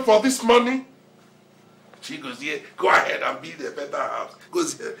foundation for this money? Chigozie, go ahead and build a better house.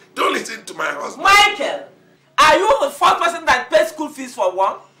 Chigozie, don't listen to my husband. Michael, are you the fourth person that pays school fees for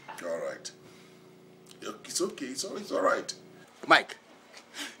one? All right. It's okay. It's all right. Mike,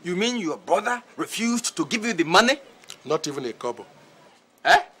 you mean your brother refused to give you the money? Not even a kobo.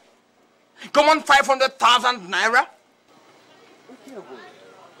 Eh? Come on, 500,000 naira?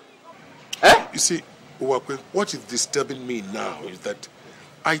 Eh? You see, Uwakwe, what is disturbing me now is that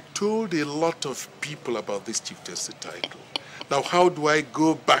I told a lot of people about this chieftaincy title. Now, how do I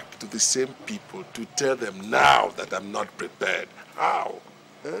go back to the same people to tell them now that I'm not prepared? How?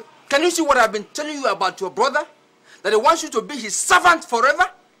 Eh? Can you see what I've been telling you about your brother? That he wants you to be his servant forever?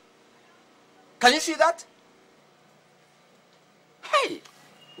 Can you see that? Hey!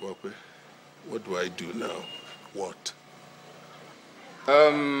 Uwakwe, what do I do now? What?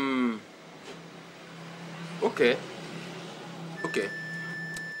 Okay. Okay.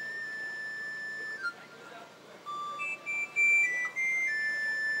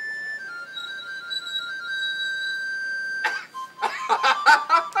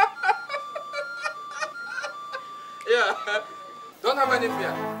 Yeah. Don't have any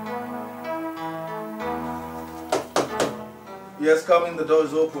fear. Yes, come in, the door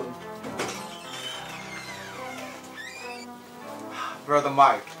is open. Brother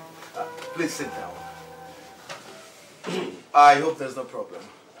Mike, please sit down. I hope there's no problem.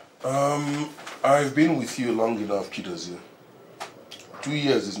 I've been with you long enough, Chigozie. 2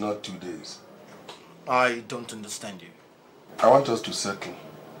 years is not 2 days. I don't understand you. I want us to settle.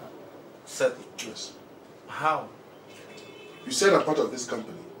 Settle? Yes. How? You said I'm part of this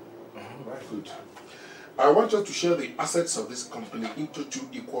company. Right. Good. I want us to share the assets of this company into 2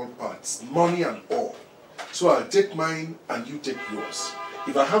 equal parts, money and all. So I'll take mine and you take yours.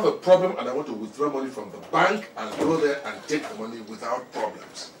 If I have a problem and I want to withdraw money from the bank, I'll go there and take the money without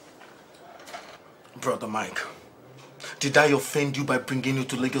problems. Brother Mike, did I offend you by bringing you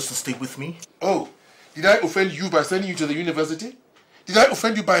to Lagos to stay with me? Oh, did I offend you by sending you to the university? Did I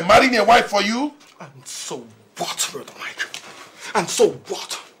offend you by marrying a wife for you? And so what, Brother Mike? And so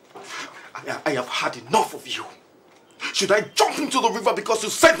what? I have had enough of you. Should I jump into the river because you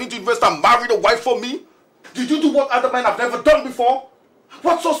sent me to invest and married a wife for me? Did you do what other men have never done before?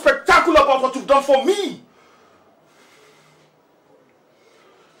 What's so spectacular about what you've done for me?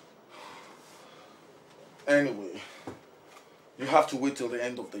 Anyway, you have to wait till the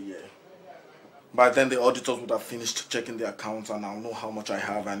end of the year. By then the auditors would have finished checking the accounts and I'll know how much I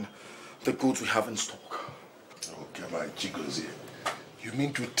have and the goods we have in stock. Okay, my Chigozie. You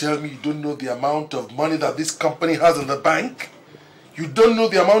mean to tell me you don't know the amount of money that this company has in the bank? You don't know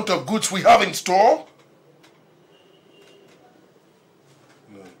the amount of goods we have in store?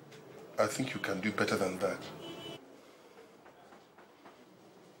 No, I think you can do better than that.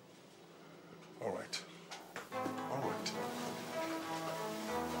 All right. All right.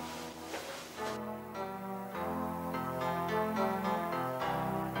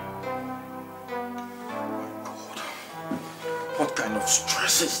 What kind of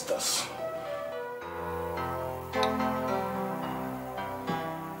stress is this?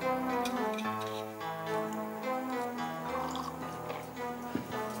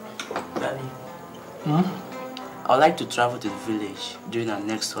 Daddy, I would like to travel to the village during our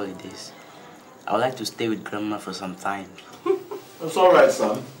next holidays. I would like to stay with Grandma for some time. It's alright,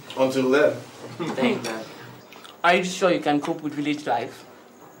 son. Until then. Thank you, Dad. Are you sure you can cope with village life?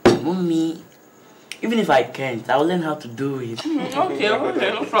 Mommy, even if I can't, I will learn how to do it. Okay,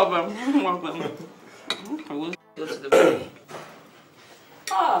 no problem. No problem. I will go to the village.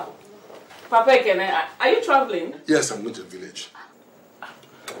 Ah, Papa Ekene, are you traveling? Yes, I'm going to the village.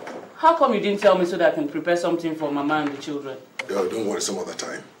 How come you didn't tell me so that I can prepare something for Mama and the children? Oh, don't worry, some other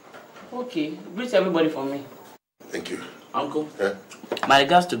time. Okay, greet everybody for me. Thank you. Uncle? Yeah? My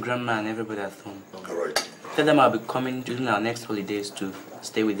regards to Grandma and everybody at home. Alright. Tell them I'll be coming during our next holidays to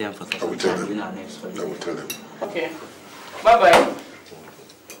stay with them for some time. I will tell them. During our next holidays. I will tell them. Okay. Bye-bye.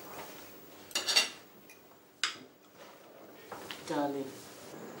 Darling,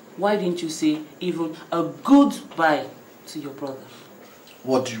 why didn't you say even a goodbye to your brother?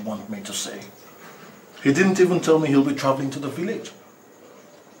 What do you want me to say? He didn't even tell me he'll be traveling to the village.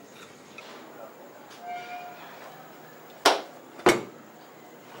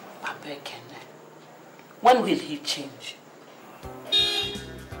 Papa Ekene, when will he change?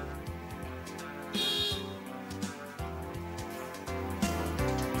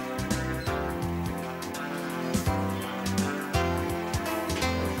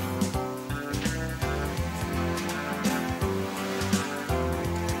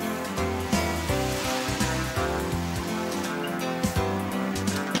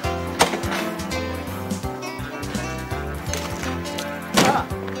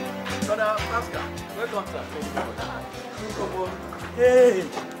 Hey!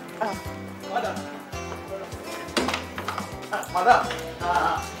 Madam! Madam!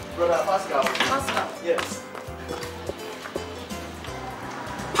 Brother Pascal. Pascal. Yes.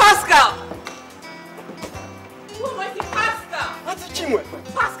 Pascal! Who might be Pascal? That's Chinwe.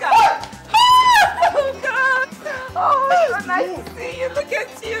 Pascal! Oh, God! Oh, so nice to see you. Look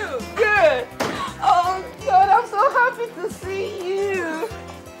at you. Good. Oh, God, I'm so happy to see you.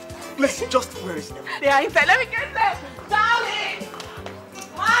 Please, just where is him? They are inside. Let me get them. Darling!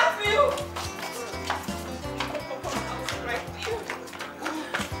 Matthew!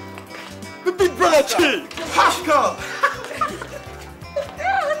 The big brother Chi! Pascal!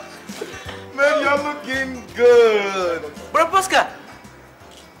 Man, you're looking good! Brother Pascal!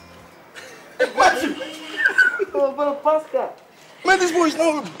 Matthew! Oh, Brother Pascal! Man, this boy is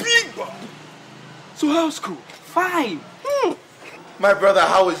now a big boy! So how's school? Fine! My brother,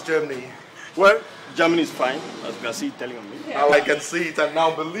 how is Germany? Well, Germany is fine, as you can see telling on me. Now I can see it and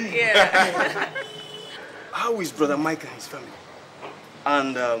now believe. Yeah. How is brother Mike and his family?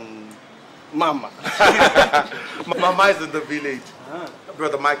 And Mama? Mama is in the village.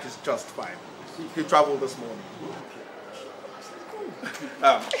 Brother Mike is just fine. He traveled this morning.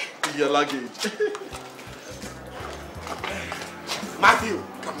 Your luggage. Matthew,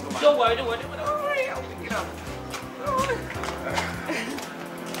 come on. Don't worry, don't worry. I'll pick it up.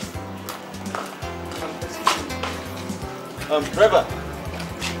 Trevor.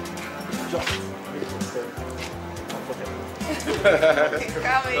 Just make yourself comfortable.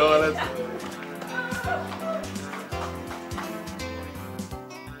 Coming. Oh, let's go.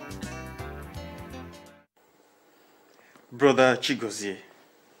 Brother Chigozie,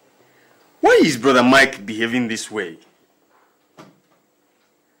 why is brother Mike behaving this way?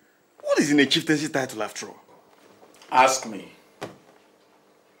 What is in a chieftaincy title after all? Ask me.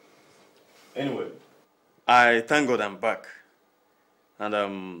 Anyway, I thank God I'm back. And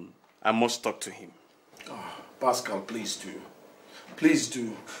I must talk to him. Oh, Pascal, please do. Please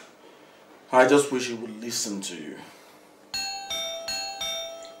do. I just wish he would listen to you.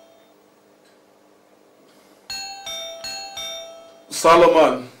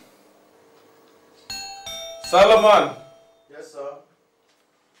 Solomon. Solomon. Yes, sir.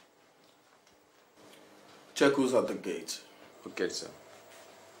 Check who's at the gate. Okay, sir.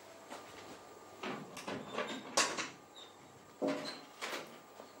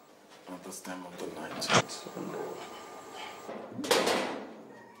 At this time of the night.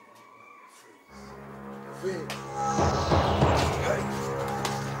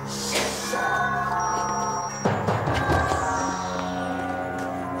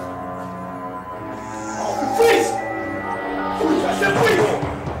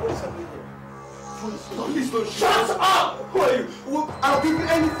 Shut up! Who are you? I'll give you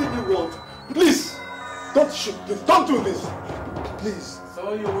anything you want. Please, don't shoot. Don't do this. Please.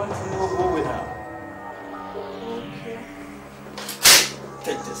 So you want to know who we have? Okay.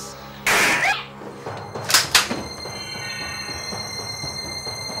 Take this.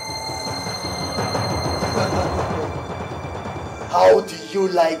 How do you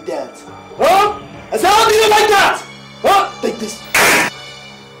like that? Huh? I said, how do you like that? Huh? Take this.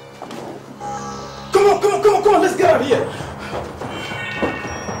 Come on, let's get out of here.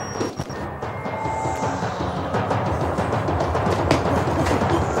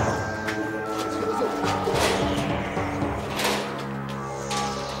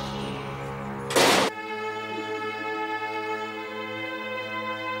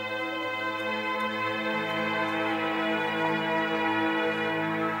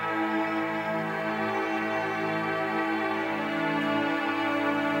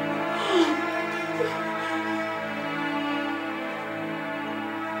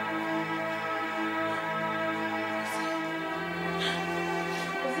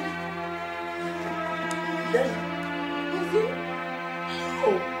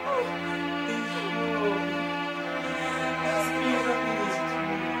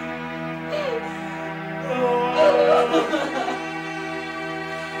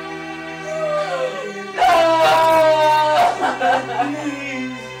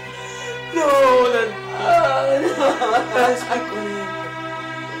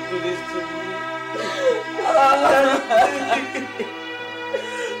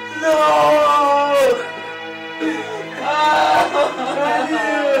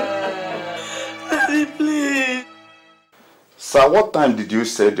 Sir, what time did you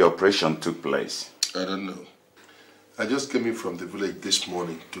say the operation took place? I don't know. I just came in from the village this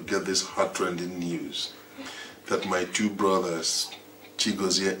morning to get this heart-rending news that my two brothers,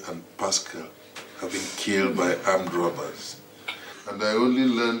 Chigozie and Pascal, have been killed by armed robbers. And I only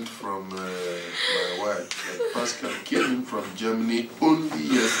learned from my wife that Pascal came in from Germany only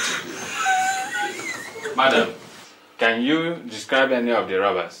yesterday. Madam, can you describe any of the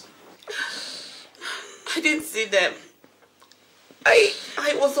robbers? I didn't see them. I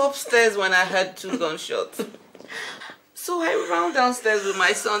was upstairs when I heard 2 gunshots. So I ran downstairs with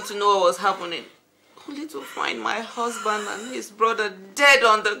my son to know what was happening. Only to find my husband and his brother dead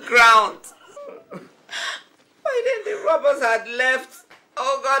on the ground. By then the robbers had left.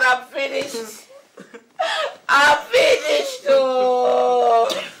 Oh God, I'm finished. I'm finished. Oh.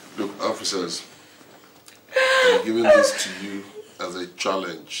 Look, officers, I'm giving this to you as a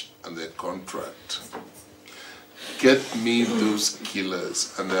challenge and a contract. Get me those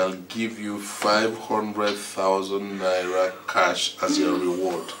killers and I'll give you 500,000 naira cash as your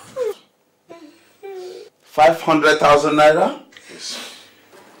reward. 500,000 naira? Yes.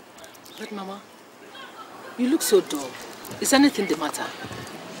 But Mama, you look so dull. Is anything the matter?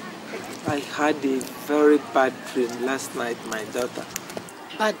 I had a very bad dream last night, my daughter.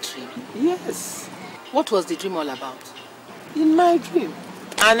 Bad dream? Yes. What was the dream all about? In my dream,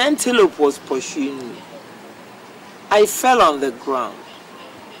 an antelope was pursuing me. I fell on the ground.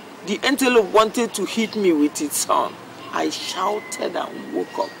 The antelope wanted to hit me with its horn. I shouted and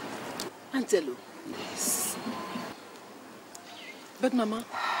woke up. Antelope? Yes. But Mama,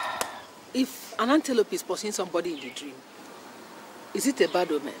 if an antelope is pursuing somebody in the dream, is it a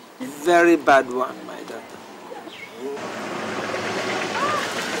bad omen? Very bad one, my daughter.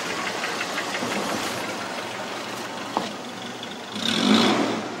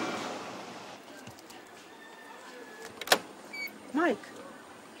 Mike,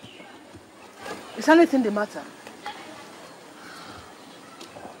 is anything the matter?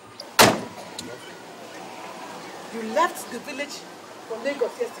 You left the village for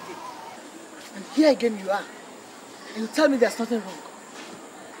Lagos yesterday. And here again you are. And you tell me there's nothing wrong.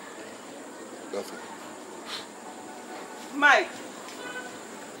 Nothing. Mike,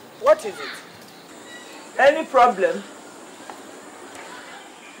 what is it? Any problem?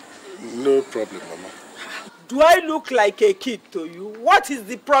 No problem, Mama. Do I look like a kid to you? What is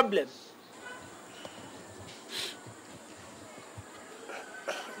the problem?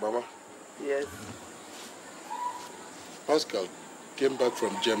 Mama? Yes. Pascal came back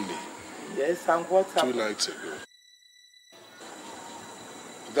from Germany. Yes, and what happened? 2 nights ago.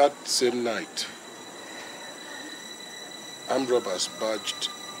 That same night, armed robbers barged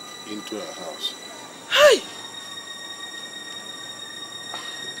into our house. Hey!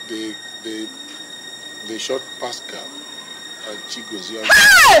 They shot Pascal and Chigozie.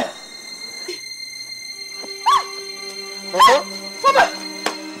 Hey! Mama! Mama!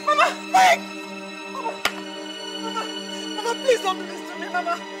 Mama! Mike! Mama, please don't do this to me,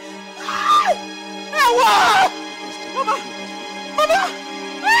 Mama! Hey! Mama! Mama!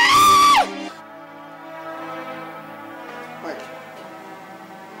 Mike.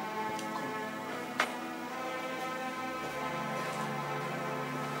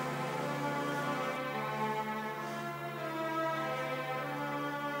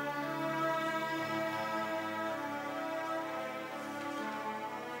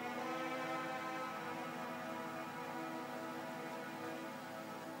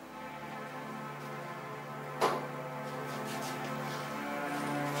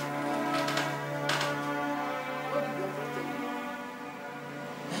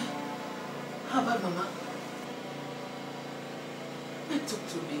 Mama? Talk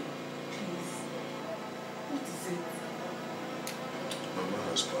to me, please. What is it? Mama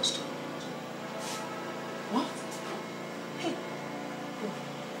has passed on. What? Hey.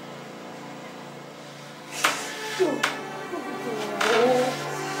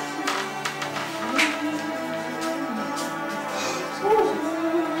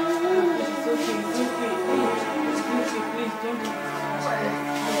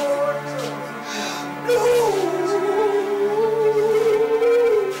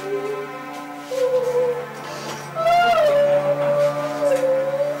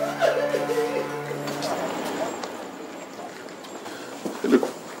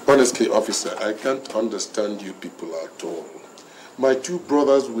 Honestly, officer, I can't understand you people at all. My two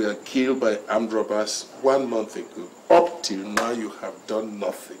brothers were killed by armed robbers 1 month ago. Up till now, you have done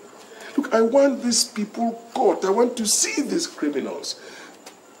nothing. Look, I want these people caught. I want to see these criminals.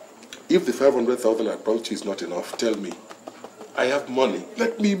 If the 500,000 I brought you is not enough, tell me. I have money.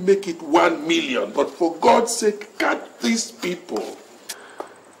 Let me make it 1 million. But for God's sake, catch these people.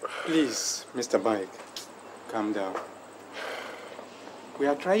 Please, Mr. Mike, calm down. We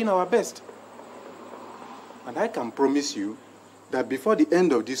are trying our best. And I can promise you that before the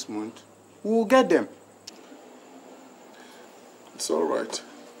end of this month, we will get them. It's all right.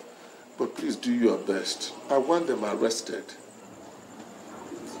 But please do your best. I want them arrested.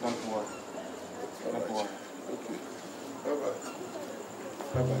 Don't worry. Don't worry. Okay. Bye-bye.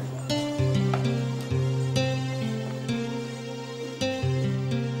 Bye-bye.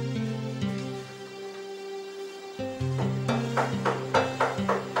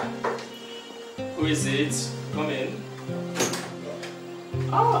 Who is it? Come in.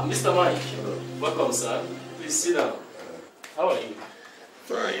 Ah, Mr. Mike. Welcome, sir. Please sit down. How are you?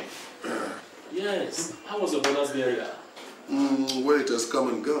 Fine. Yes. How was your brother's burial? Well, it has come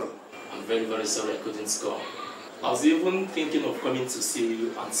and gone. I'm very, very sorry I couldn't come. I was even thinking of coming to see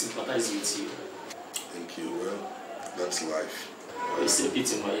you and sympathize with you. Thank you. Well, that's life. It's a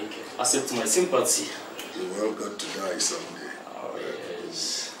pity, Mike. Accept my sympathy. You all got to die someday. Oh,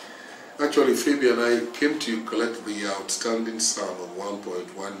 yes. Actually, Phoebe and I came to collect the outstanding sum of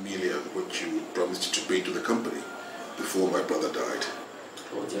 1.1 million, which you promised to pay to the company before my brother died.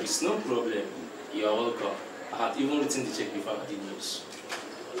 Oh, there is no problem. You are welcome. I had even written the check before I did news.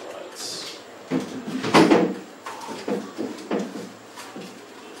 Alright.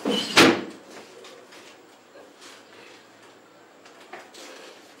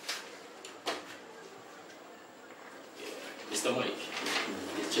 Mr. Mike,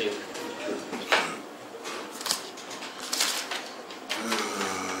 the check.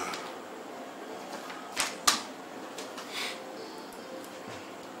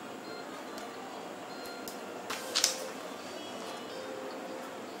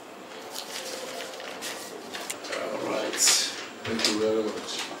 Thank you very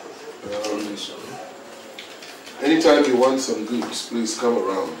much. Anytime you want some goods, please come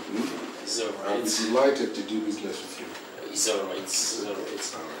around. It's alright. I'll be delighted to do business with you. It's alright. It's alright.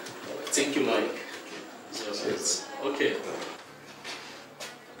 Thank you, Mike. It's alright. Okay.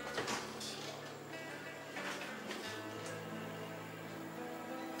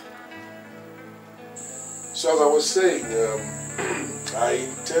 So as I was saying, I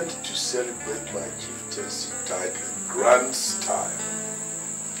intend to celebrate my chieftaincy title in grand style.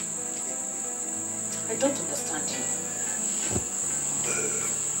 I don't understand you.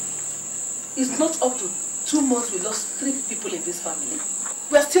 It's not up to 2 months we lost 3 people in this family.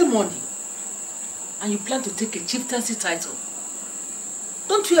 We are still mourning. And you plan to take a chieftaincy title.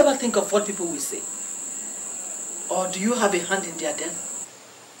 Don't you ever think of what people will say? Or do you have a hand in their death?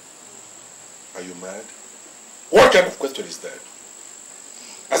 Are you mad? What kind of question is that?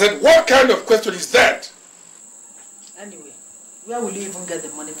 I said, what kind of question is that? Anyway, where will you even get the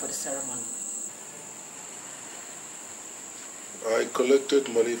money for the ceremony? I collected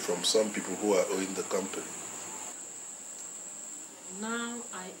money from some people who are owing the company. Now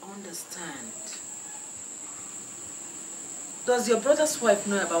I understand. Does your brother's wife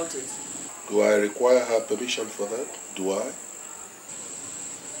know about it? Do I require her permission for that? Do I?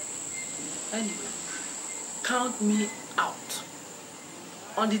 Anyway, count me out.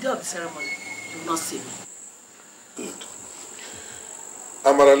 On the day of the ceremony, you will not see me. Good.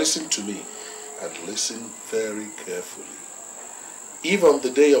 Amara, listen to me, and listen very carefully. If on the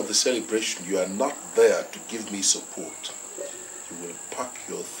day of the celebration you are not there to give me support, you will pack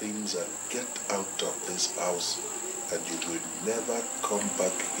your things and get out of this house, and you will never come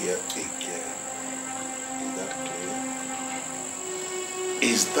back here again. Is that clear?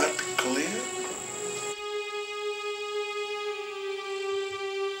 Is that clear?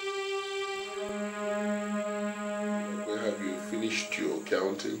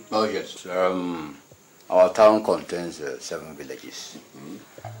 counting? Oh, yes. Our town contains 7 villages.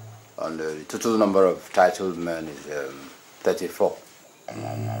 And the total number of titled men is 34.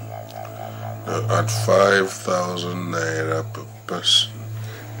 At 5,000 naira per person.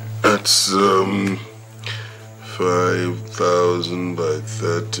 That's 5,000 by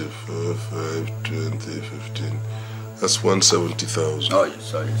 34, 5, 20, 15. That's 170,000. Oh,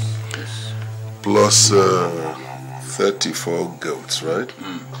 yes, yes. Plus 34 goats, right?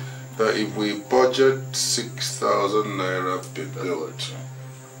 If we budget 6,000 naira per goat,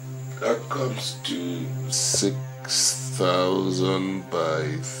 that comes to 6,000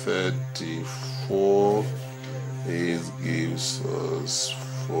 by 34. It gives us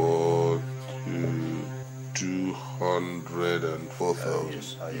 204,000.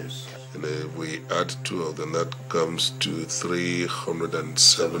 Yes. And if we add 2 of them, that comes to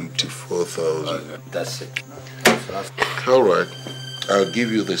 374,000. That's it. All right. I'll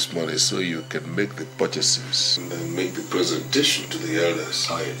give you this money so you can make the purchases and then make the presentation to the elders.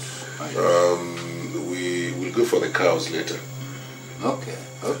 We will go for the cows later. Okay.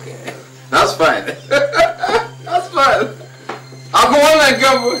 That's fine. That's fine. I'll go on and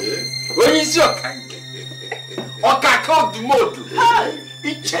go. When you see okay, come to Modu.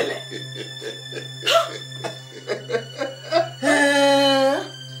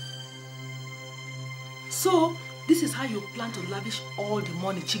 So, this is how you plan to lavish all the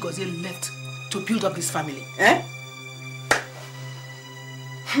money Chigozie left to build up this family, eh?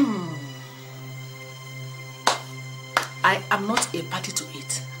 I am not a party to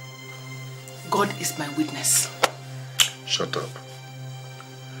it. God is my witness. Shut up.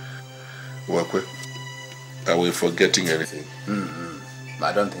 Wakwe, are we forgetting anything?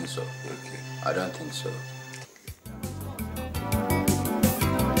 I don't think so. Okay. I don't think so.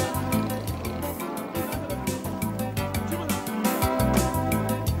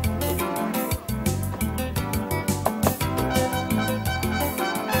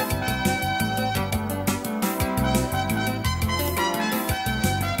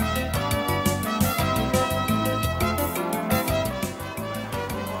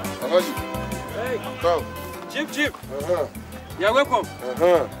 Come. Chief. You're welcome.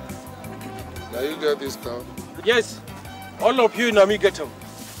 Now you get this cow? Yes. All of you now me get them.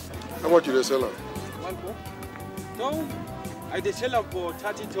 How much you they sell them? One more. So, I dey sell them for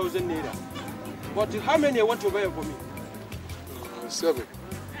 30,000 naira. But how many you want to buy for me? 7.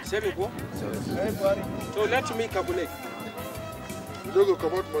 7 for? 7. So let me calculate. You don't go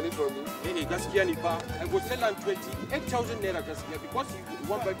come out money from me? Hey, gaskiya ni fa. I go sell them 28,000 naira gaskiya because you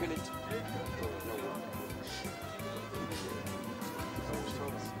want buy pellet.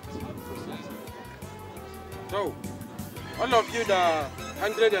 So, all of you the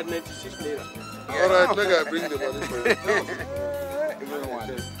 196 naira. All right, make I bring the money for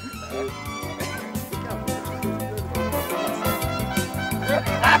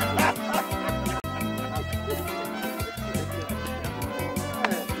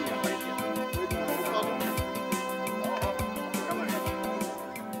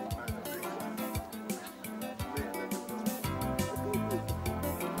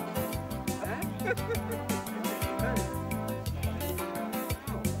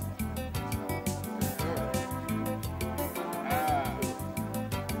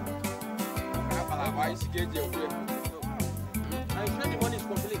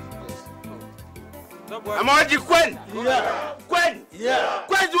Amaji Quen! Yeah. Quen! Yeah.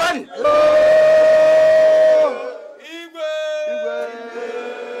 Quen one!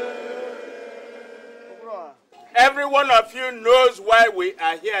 Every one of you knows why we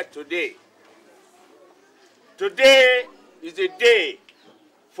are here today. Today is a day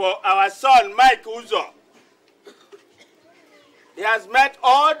for our son, Mike Uzo. He has met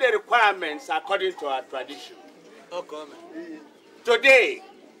all the requirements according to our tradition. Today,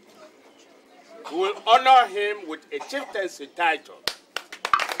 we will honor him with a chieftaincy title.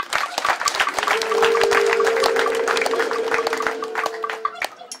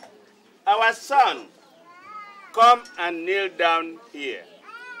 Our son, come and kneel down here.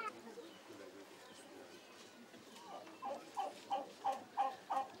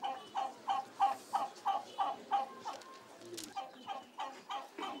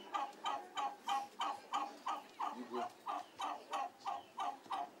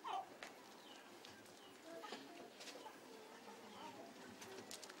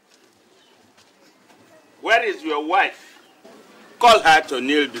 Where is your wife? Call her to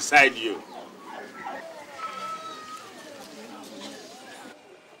kneel beside you.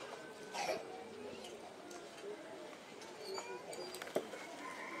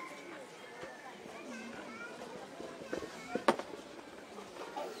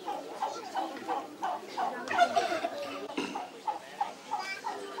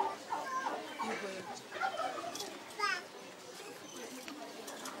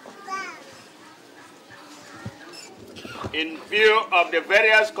 in view of the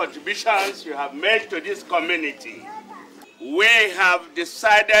various contributions you have made to this community, we have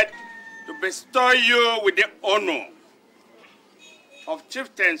decided to bestow you with the honor of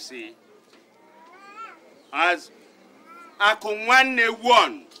chieftaincy as Akunwane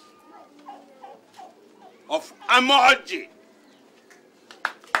I of Amoji.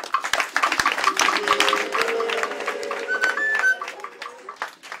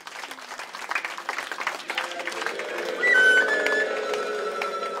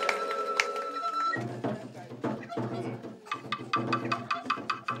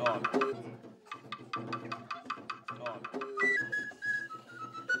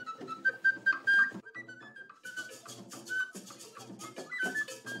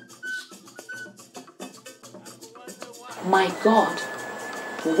 My God,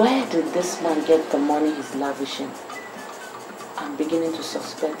 where did this man get the money he's lavishing? I'm beginning to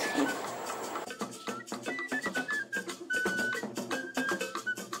suspect him.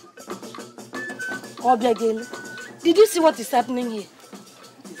 Obiagele, did you see what is happening here?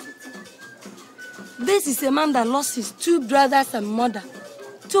 This is a man that lost his 2 brothers and mother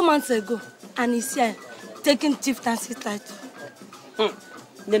 2 months ago, and he's here taking chieftaincy title.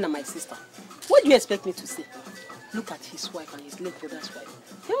 Then my sister, what do you expect me to say? Look at his wife and his late brother's wife.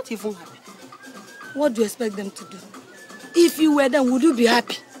 They're not even happy. What do you expect them to do? If you were them, would you be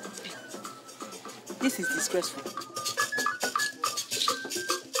happy? This is disgraceful.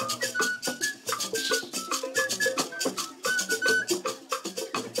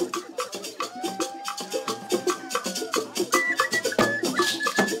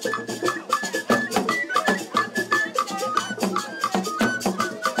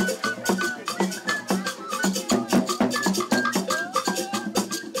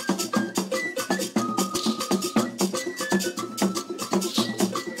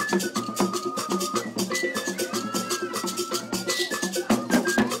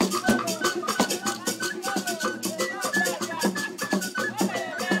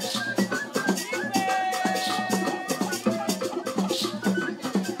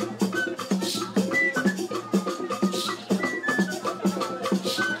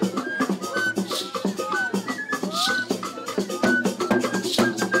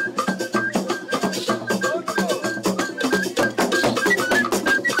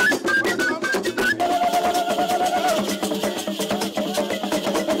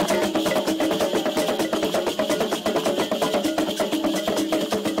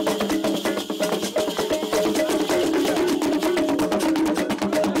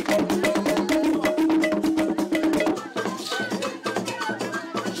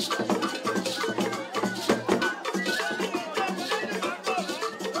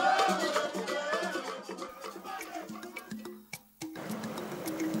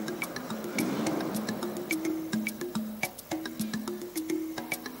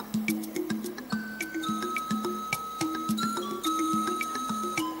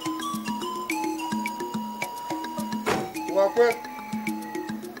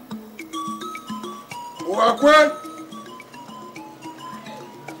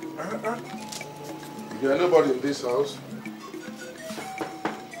 Is there nobody in this house?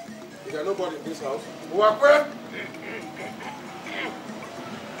 Is there nobody in this house? Uwakwe?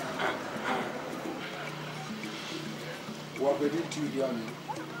 Uwakwe, didn't you hear me?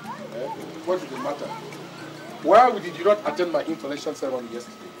 What is the matter? Why did you not attend my installation ceremony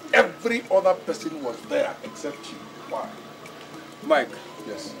yesterday? Every other person was there except you. Why? Mike.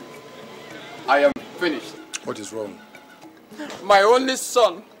 Yes. I am finished. What is wrong? My only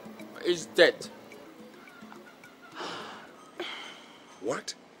son is dead.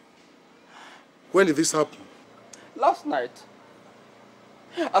 What? When did this happen? Last night,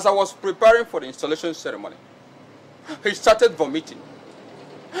 as I was preparing for the installation ceremony, he started vomiting.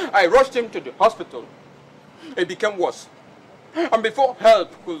 I rushed him to the hospital. It became worse. And before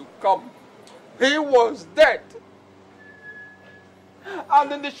help could come, he was dead.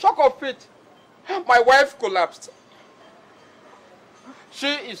 And in the shock of it, my wife collapsed. She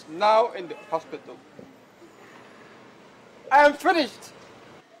is now in the hospital. I am finished.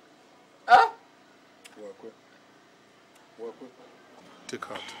 Huh? Take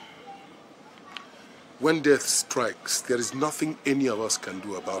heart. When death strikes, there is nothing any of us can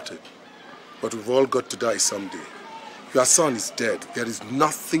do about it. But we've all got to die someday. Your son is dead. There is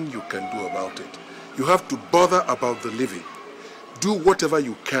nothing you can do about it. You have to bother about the living. Do whatever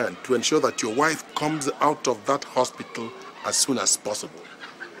you can to ensure that your wife comes out of that hospital as soon as possible.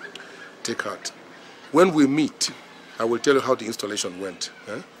 Take heart. When we meet, I will tell you how the installation went.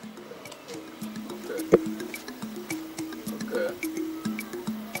 Eh? Okay.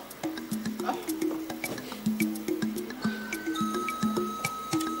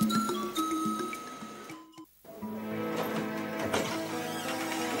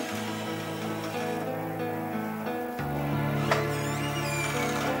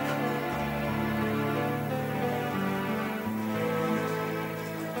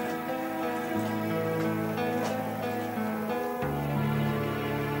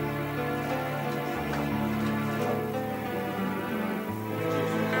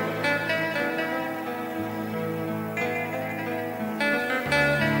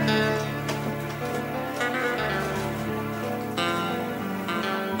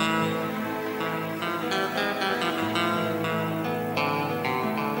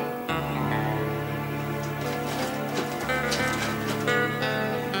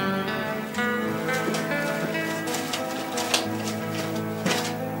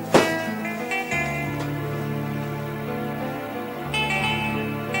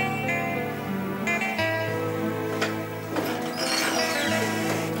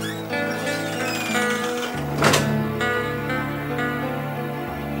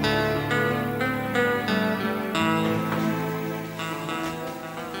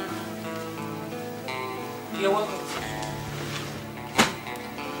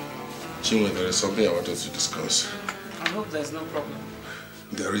 Chinwe, there is something I want us to discuss. I hope there's no problem.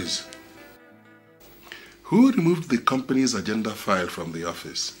 There is. Who removed the company's agenda file from the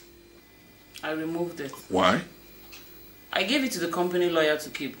office? I removed it. Why? I gave it to the company lawyer to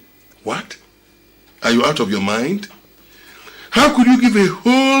keep. What? Are you out of your mind? How could you give a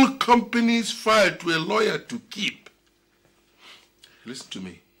whole company's file to a lawyer to keep? Listen to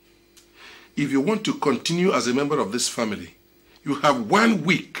me. If you want to continue as a member of this family, you have 1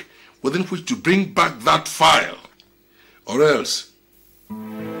 week within which to bring back that file. Or else...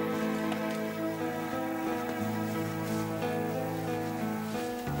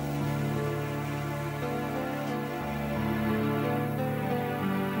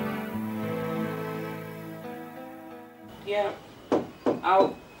 Yeah,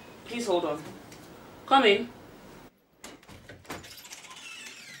 please hold on. Come in.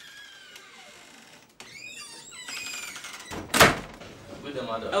 Good day,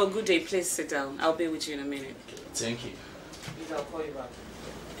 madam. Oh, good day. Please sit down. I'll be with you in a minute. Thank you. Please, I'll call you back.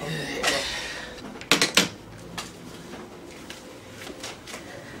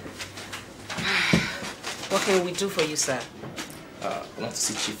 What can we do for you, sir? I want to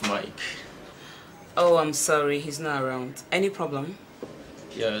see Chief Mike. Oh, I'm sorry. He's not around. Any problem?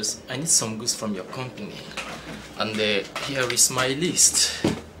 Yes, I need some goods from your company. And here is my list.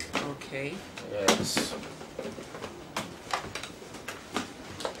 Okay. Yes.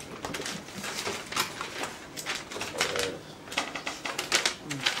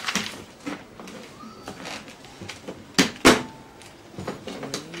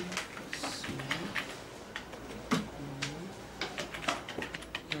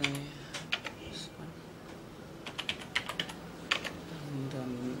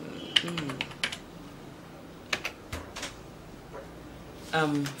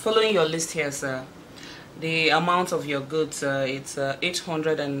 Following your list here, sir, the amount of your goods, it's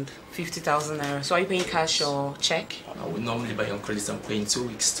 850,000 naira. So are you paying cash or check? I would normally buy on credit and pay in 2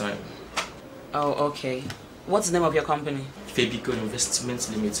 weeks' time. Oh, okay. What's the name of your company? Fabico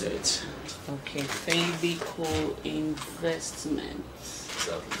Investments Limited. Okay, Fabico Investments.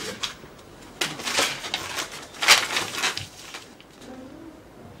 Exactly.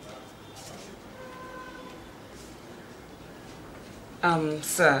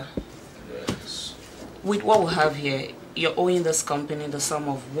 Sir, yes. With what we have here, you're owing this company the sum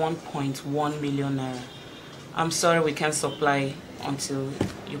of 1.1 million naira. I'm sorry we can't supply until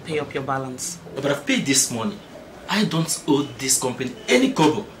you pay up your balance. But I've paid this money. I don't owe this company any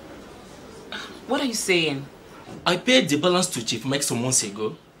kobo. What are you saying? I paid the balance to Chief Mike some months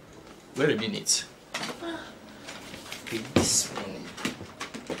ago. Wait a minute. I paid this money.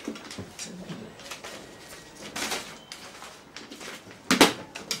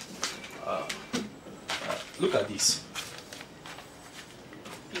 Look at this.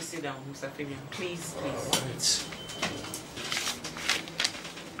 Please sit down, Mr. Fabian. Please, please. All right.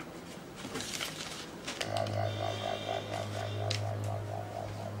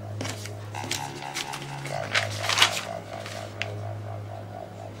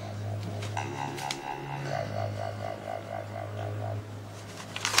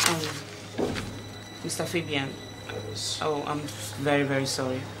 Mr. Fabian. Yes. Oh, I'm very, very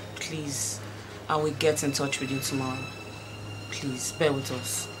sorry. Please, I will get in touch with you tomorrow. Please, bear with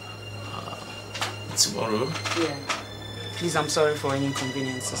us. Tomorrow? Yeah. Please, I'm sorry for any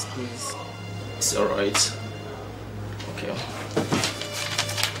inconveniences, please. It's alright. Okay.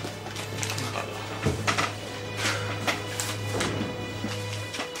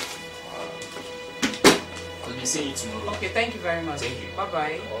 I'll be seeing you tomorrow. Okay, thank you very much. Thank you.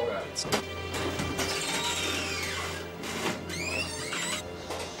 Bye-bye. Alright.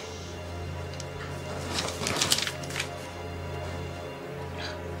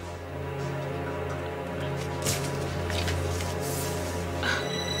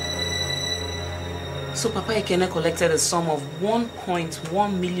 So Papa Ekene collected a sum of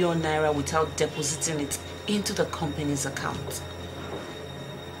 1.1 million naira without depositing it into the company's account.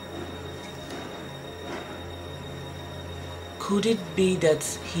 Could it be that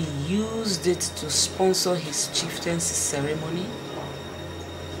he used it to sponsor his chieftaincy ceremony?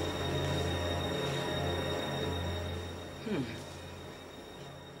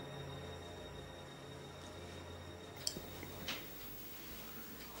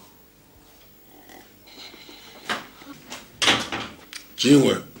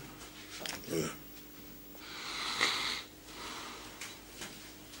 Chinwe. Yeah.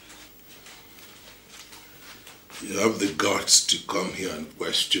 You have the guts to come here and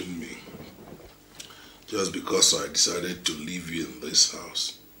question me just because I decided to leave you in this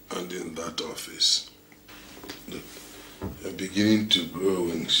house and in that office. Look, you're beginning to grow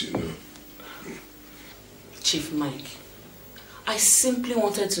wings, you know. Chief Mike, I simply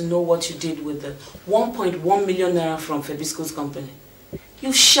wanted to know what you did with the 1.1 million naira from Febisco's company.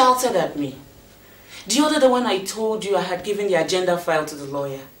 You shouted at me. The other day when I told you I had given the agenda file to the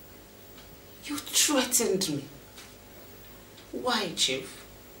lawyer, you threatened me. Why, Chief?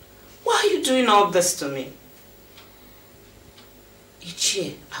 Why are you doing all this to me?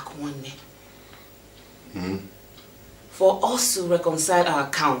 Ichie Akwanne. For us to reconcile our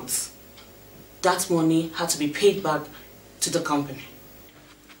accounts, that money had to be paid back to the company.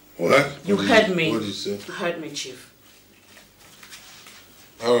 What? You heard me. What did you say? You heard me, Chief.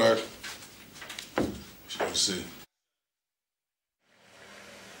 All right. Shall see.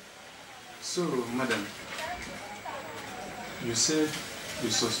 So, madam, you said you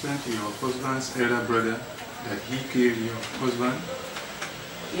suspect your husband's elder brother that he killed your husband?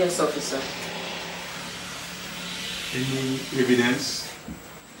 Yes, officer. Any evidence?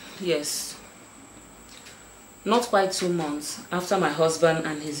 Yes. Not quite 2 months after my husband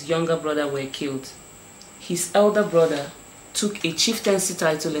and his younger brother were killed, his elder brother took a chieftaincy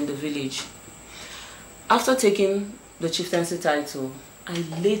title in the village. After taking the chieftaincy title, I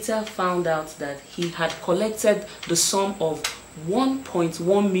later found out that he had collected the sum of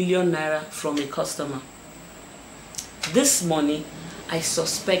 1.1 million naira from a customer. This money, I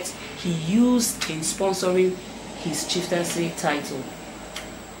suspect he used in sponsoring his chieftaincy title.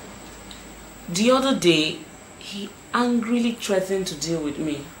 The other day, he angrily threatened to deal with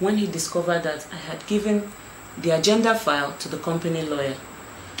me when he discovered that I had given the agenda file to the company lawyer.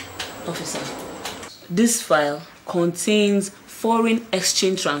 Officer, this file contains foreign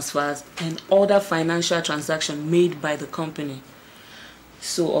exchange transfers and other financial transactions made by the company.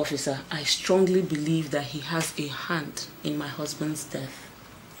 So, officer, I strongly believe that he has a hand in my husband's death.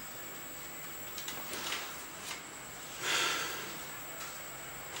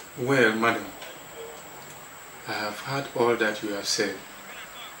 Well, madam, I have heard all that you have said,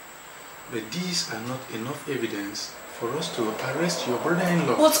 but these are not enough evidence for us to arrest your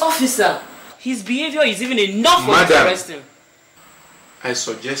brother-in-law. But, officer, his behavior is even enough for us to arrest him. I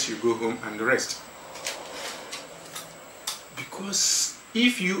suggest you go home and rest. Because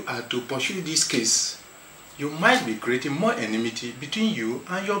if you are to pursue this case, you might be creating more enmity between you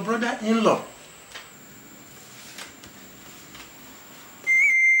and your brother-in-law.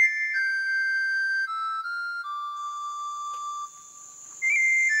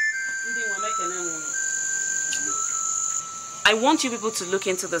 I want you people to look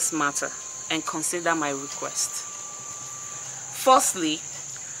into this matter and consider my request. Firstly,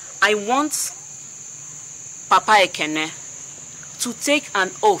 I want Papa Ekene to take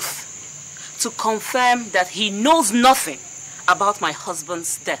an oath to confirm that he knows nothing about my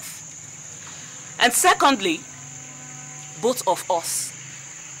husband's death. And secondly, both of us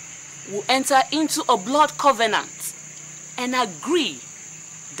will enter into a blood covenant and agree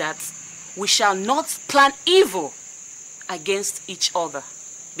that we shall not plan evil against each other,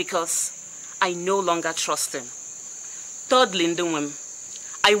 because I no longer trust him. Thirdly,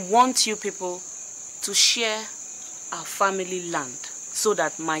 I want you people to share our family land so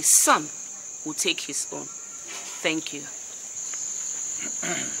that my son will take his own. Thank you.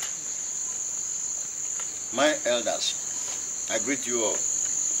 My elders, I greet you all.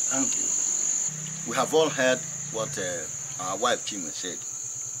 Thank you. We have all heard what our wife Chima said.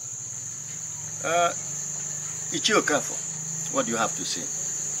 Ichiokafo, what do you have to say?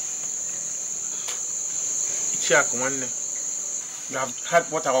 You have heard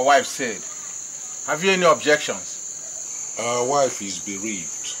what our wife said. Have you any objections? Our wife is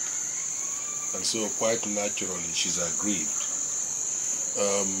bereaved, and so quite naturally she's aggrieved.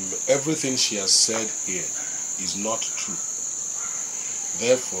 Everything she has said here is not true.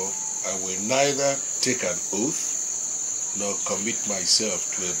 Therefore, I will neither take an oath nor commit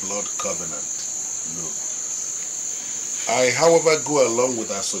myself to a blood covenant. No. I, however, go along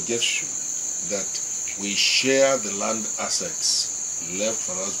with our suggestion that we share the land assets left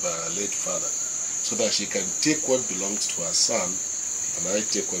for us by our late father, so that she can take what belongs to her son and I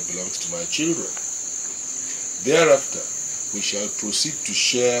take what belongs to my children. Thereafter, we shall proceed to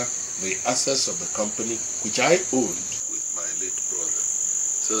share the assets of the company which I owned with my late brother,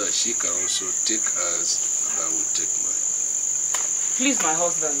 so that she can also take hers and I will take mine. Please, my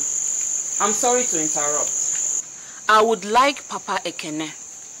husband, I'm sorry to interrupt. I would like Papa Ekene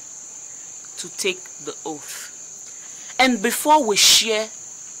to take the oath. And before we share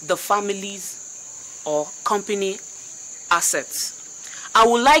the family's or company assets, I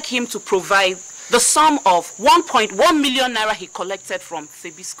would like him to provide the sum of 1.1 million naira he collected from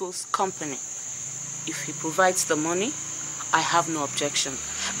Febisco's company. If he provides the money, I have no objection,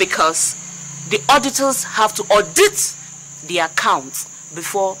 because The auditors have to audit the accounts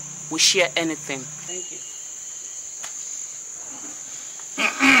before we share anything. Thank you.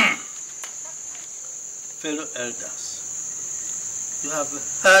 Fellow elders, you have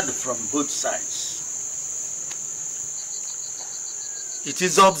heard from both sides. It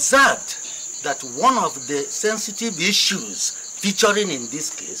is observed that one of the sensitive issues featuring in this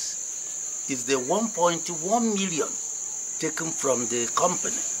case is the 1.1 million taken from the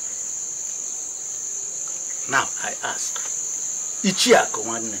company. Now I ask, Ichiaku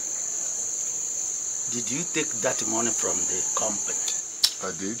Nwanne, did you take that money from the company?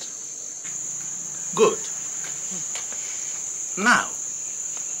 I did. Good. Now,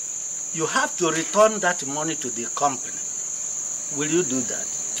 you have to return that money to the company. Will you do that?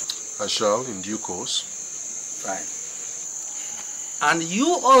 I shall, in due course. Fine. And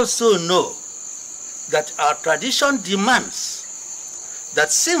you also know that our tradition demands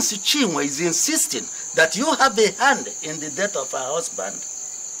that since Chinwe is insisting that you have a hand in the death of her husband,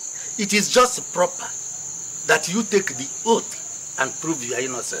 it is just proper that you take the oath and prove your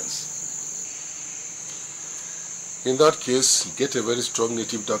innocence. In that case, get a very strong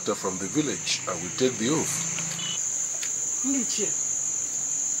native doctor from the village and we take the oath. Ndichie,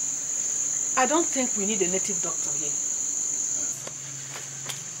 I don't think we need a native doctor here.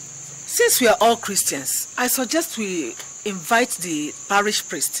 Since we are all Christians, I suggest we invite the parish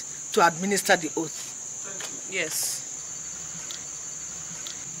priest to administer the oath. Yes.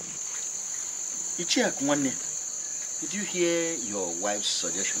 Ichiaku Nwanne, did you hear your wife's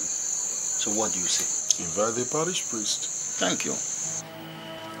suggestion? So what do you say? Invite the parish priest. Thank you.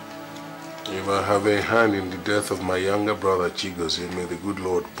 If I have a hand in the death of my younger brother Chigozie, may the good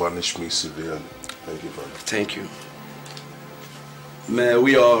Lord punish me severely. Thank you, Father. Thank you. May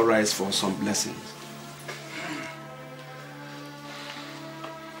we all rise for some blessings.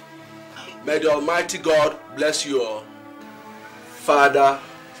 May the Almighty God bless you all, Father,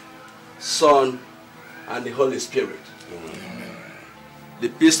 Son, and the Holy Spirit. Amen. The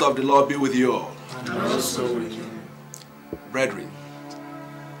peace of the Lord be with you all. And also with you. Brethren,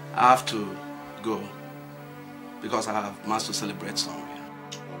 I have to go because I have mass to celebrate somewhere.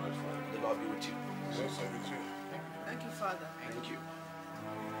 The Lord be with you. Thank you, Father. Thank you.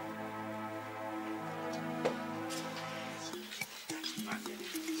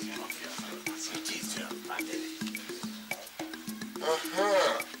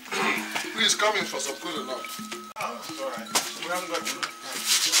 Who is coming for some food or not? Oh, it's all right. We haven't got to.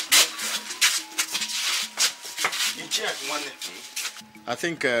 I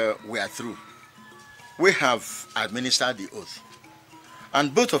think we are through. We have administered the oath.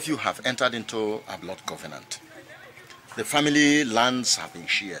 And both of you have entered into a blood covenant. The family lands have been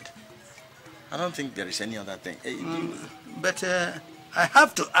shared. I don't think there is any other thing. But I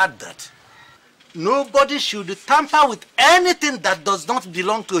have to add that nobody should tamper with anything that does not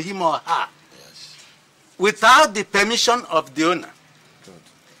belong to him or her. Yes. Without the permission of the owner. Good.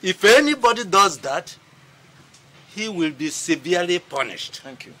 If anybody does that, he will be severely punished.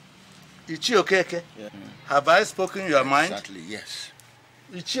 Thank you. Ichi Okeke, yeah. Have I spoken your mind? Exactly, yes.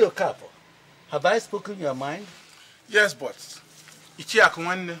 Ichi Okapo, have I spoken your mind? Yes, but Ichiaku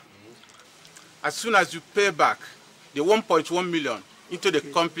Nwanne, as soon as you pay back the 1.1 million into the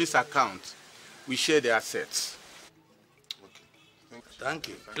company's account, we share the assets. Okay. Thank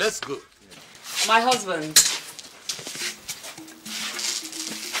you. Let's go. My husband,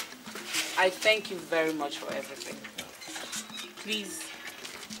 I thank you very much for everything. Please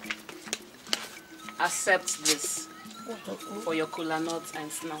accept this for your kola nuts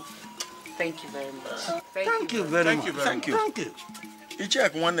and snuff. Thank you very much. Thank you very much. Thank you. Thank you.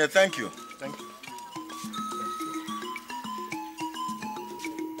 Ichiaku Nwanne, thank you. Thank you.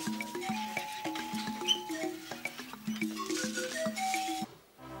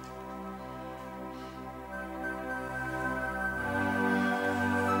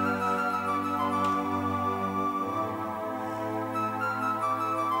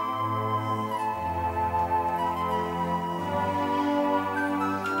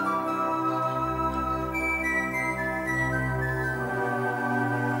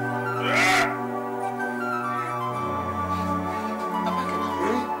 Yeah.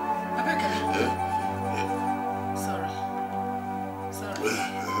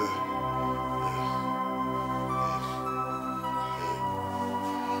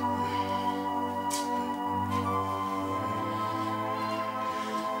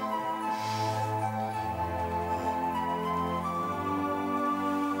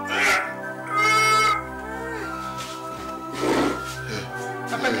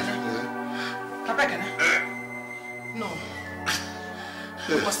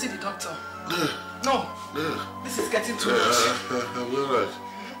 You must see the doctor. No. This is getting too much. I'm all right.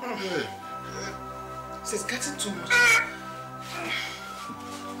 This is getting too much.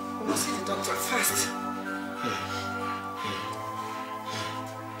 We must see the doctor fast.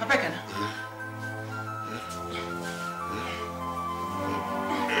 Papa,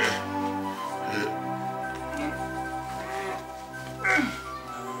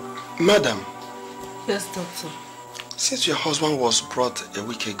 Madam. Yes, doctor. Since your husband was brought a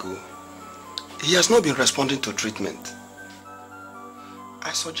week ago, he has not been responding to treatment.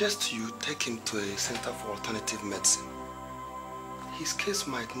 I suggest you take him to a center for alternative medicine. His case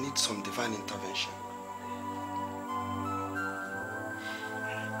might need some divine intervention.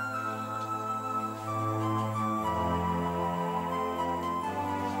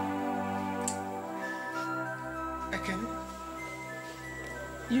 Again,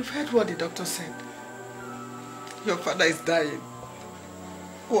 you've heard what the doctor said. Your father is dying.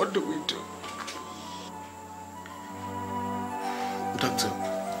 What do we do? Doctor.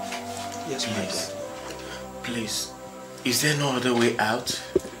 Yes, please. Please. Is there no other way out?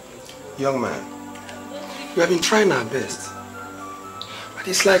 Young man, we have been trying our best. But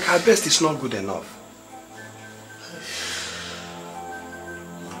it's like our best is not good enough.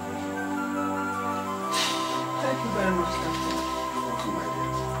 Thank you very much, doctor. Welcome, my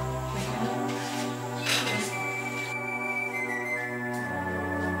dear.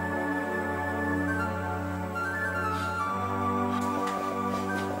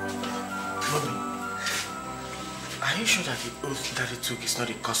 Are you sure that the oath that he took is not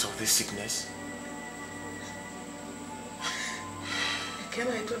the cause of this sickness? Again,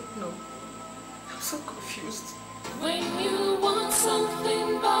 I don't know. I'm so confused. When you want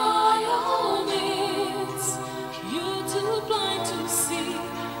something by all means, you're too blind to see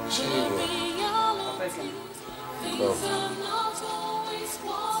the reality. Things are not always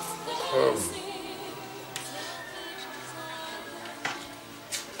what they seem.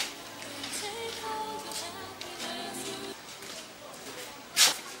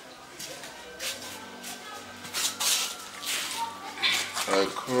 I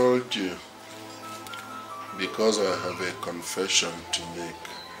called you because I have a confession to make.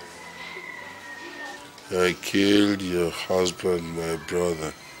 I killed your husband, my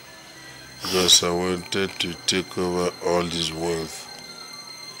brother, because I wanted to take over all his wealth.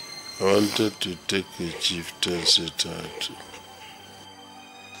 I wanted to take a chieftaincy title.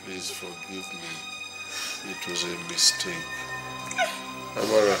 Please forgive me. It was a mistake.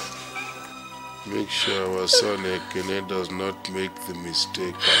 Amara, make sure our son Ekene does not make the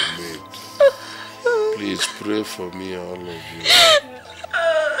mistake I made. Please pray for me, all of you.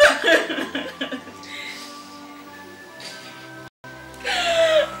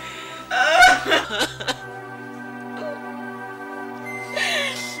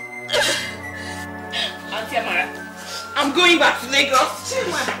 Auntie Amara, I'm going back to Lagos.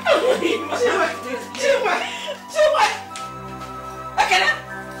 Chiwa. Ekene!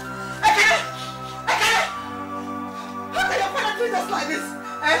 How can your father treat us like this?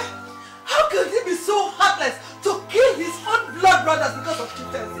 Eh? How could he be so heartless to kill his own blood brothers because of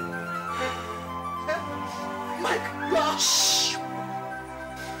chieftaincy? Mike, you are... Shh!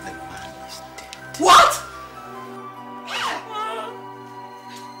 The man is dead. What?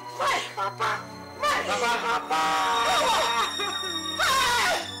 Mike! Papa! Mike! Papa!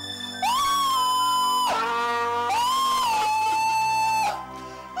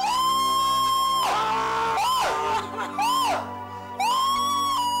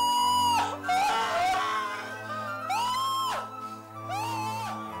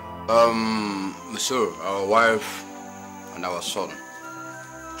 Monsieur, our wife and our son,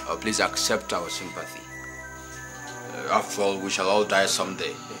 please accept our sympathy. After all, we shall all die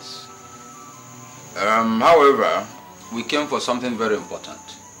someday. Yes. However, we came for something very important.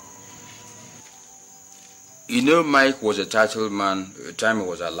 You know, Mike was a titled man at the time he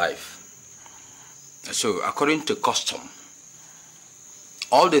was alive. So, according to custom,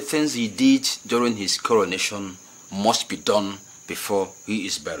 all the things he did during his coronation must be done before he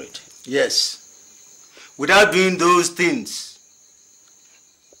is buried. Yes. Without doing those things,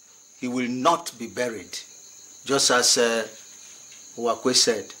 he will not be buried, just as Uwakwe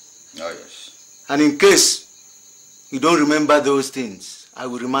said. Oh, yes. And in case you don't remember those things, I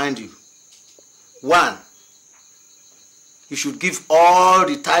will remind you. 1, you should give all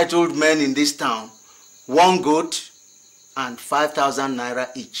the titled men in this town 1 goat and 5,000 naira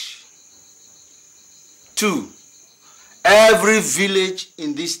each. 2, every village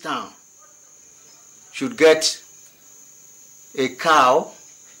in this town should get a cow,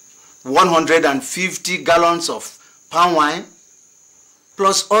 150 gallons of palm wine,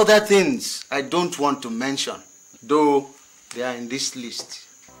 Plus other things I don't want to mention, though they are in this list.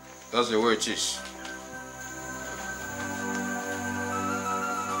 That's the way it is.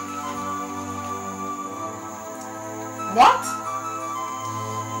 What?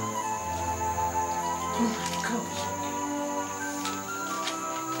 Oh my gosh.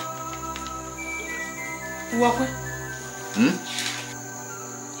 Uwakwe?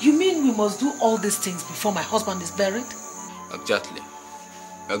 You mean we must do all these things before my husband is buried? Exactly.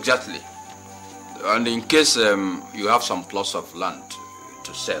 Exactly. And in case you have some plots of land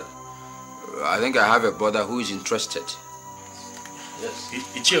to sell, I think I have a brother who is interested. Yes.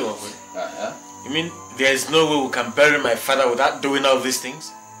 You mean there is no way we can bury my father without doing all these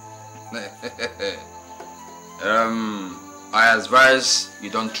things? I advise you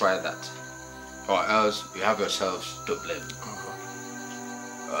don't try that, or else you have yourselves to blame.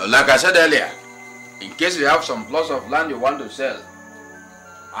 Like I said earlier, in case you have some plots of land you want to sell,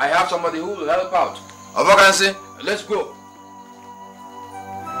 I have somebody who will help out. Patirnce, let's go.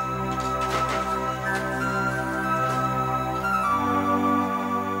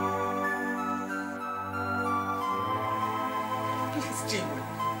 Please, Jimmy.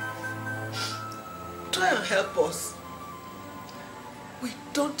 Try and help us. We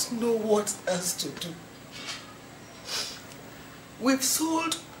don't know what else to do. We've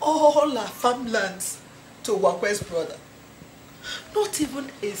sold all our farmlands to Wakwe's brother. Not even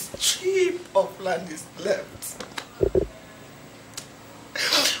a strip of land is left.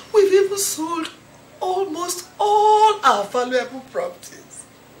 We've even sold almost all our valuable properties.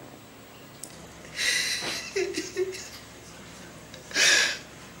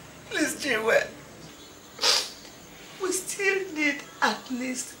 Please, Jiwe, we still need at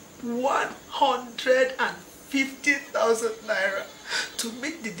least 150,000 naira to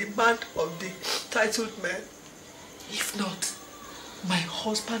meet the demand of the titled men. If not, my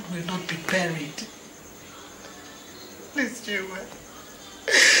husband will not be buried. Please, Jiwe,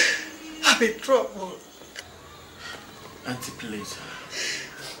 I'm in trouble. Auntie, please.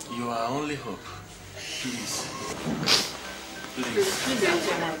 You are our only hope. Please. Please. Please,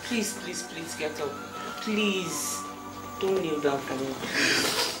 Auntie, please get up. Please. Don't kneel down for me,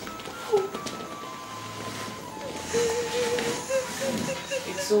 please.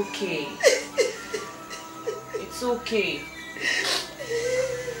 It's okay. It's okay.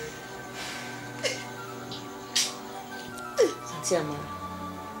 Auntie Amara,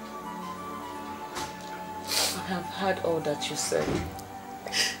 I have heard all that you said.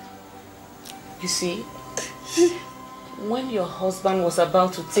 You see, when your husband was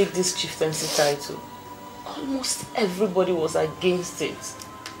about to take this chieftaincy title, almost everybody was against it.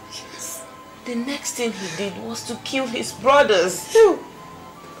 Yes. The next thing he did was to kill his brothers.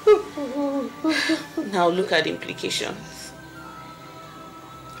 Now look at the implications.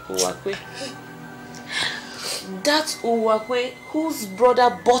 Uwakwe. That Uwakwe, whose brother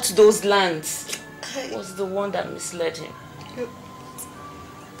bought those lands, was the one that misled him.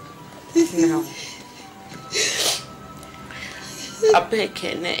 Now,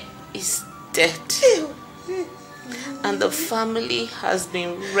 Abekene is dead, and the family has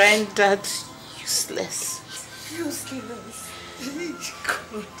been rendered useless. Useless.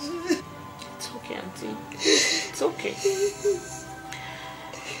 It's okay, Auntie. It's okay.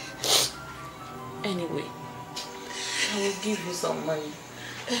 Anyway, I will give you some money,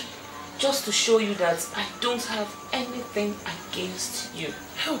 just to show you that I don't have anything against you.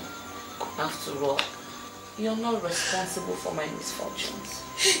 After all, you're not responsible for my misfortunes.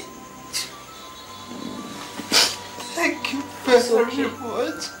 Thank you very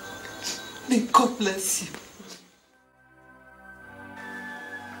much. May God bless you.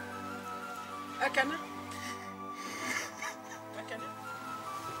 Akana?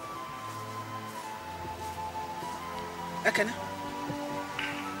 Akana?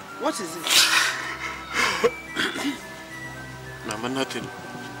 What is it? Mama, nothing.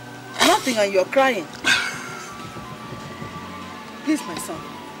 Nothing, and you're crying. Please, my son,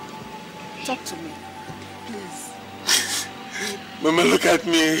 talk to me. Please. Mama, look at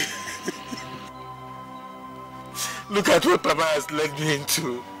me. Look at what Papa has led me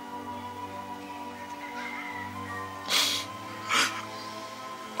into.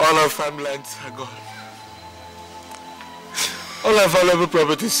 All our farmlands are gone. All our valuable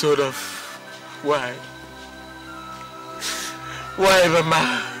properties sold off. Why? Why,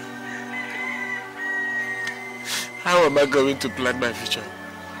 Mama? How am I going to plan my future?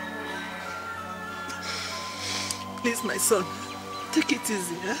 Please, my son, take it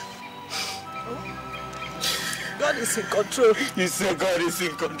easy, huh? God is in control. You say God is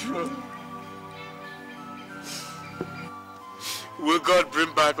in control. Will God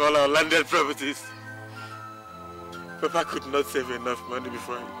bring back all our landed properties? Papa could not save enough money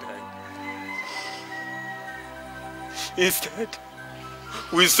before he died. Instead,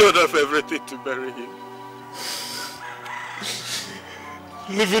 we sold off everything to bury him,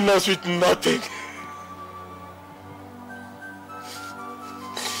 leaving us with nothing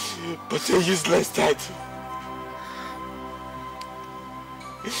but a useless title.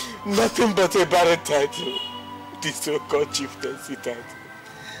 Nothing but a barren title, the so-called chieftaincy title.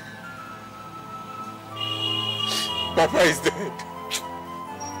 Papa is dead.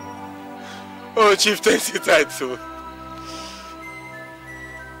 Oh, chieftaincy title,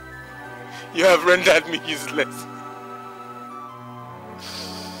 you have rendered me useless.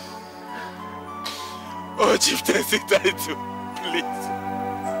 Oh, chieftaincy title, please,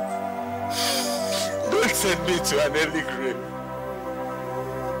 don't send me to an early grave.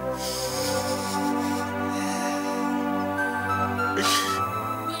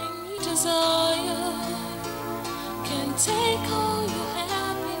 When you desire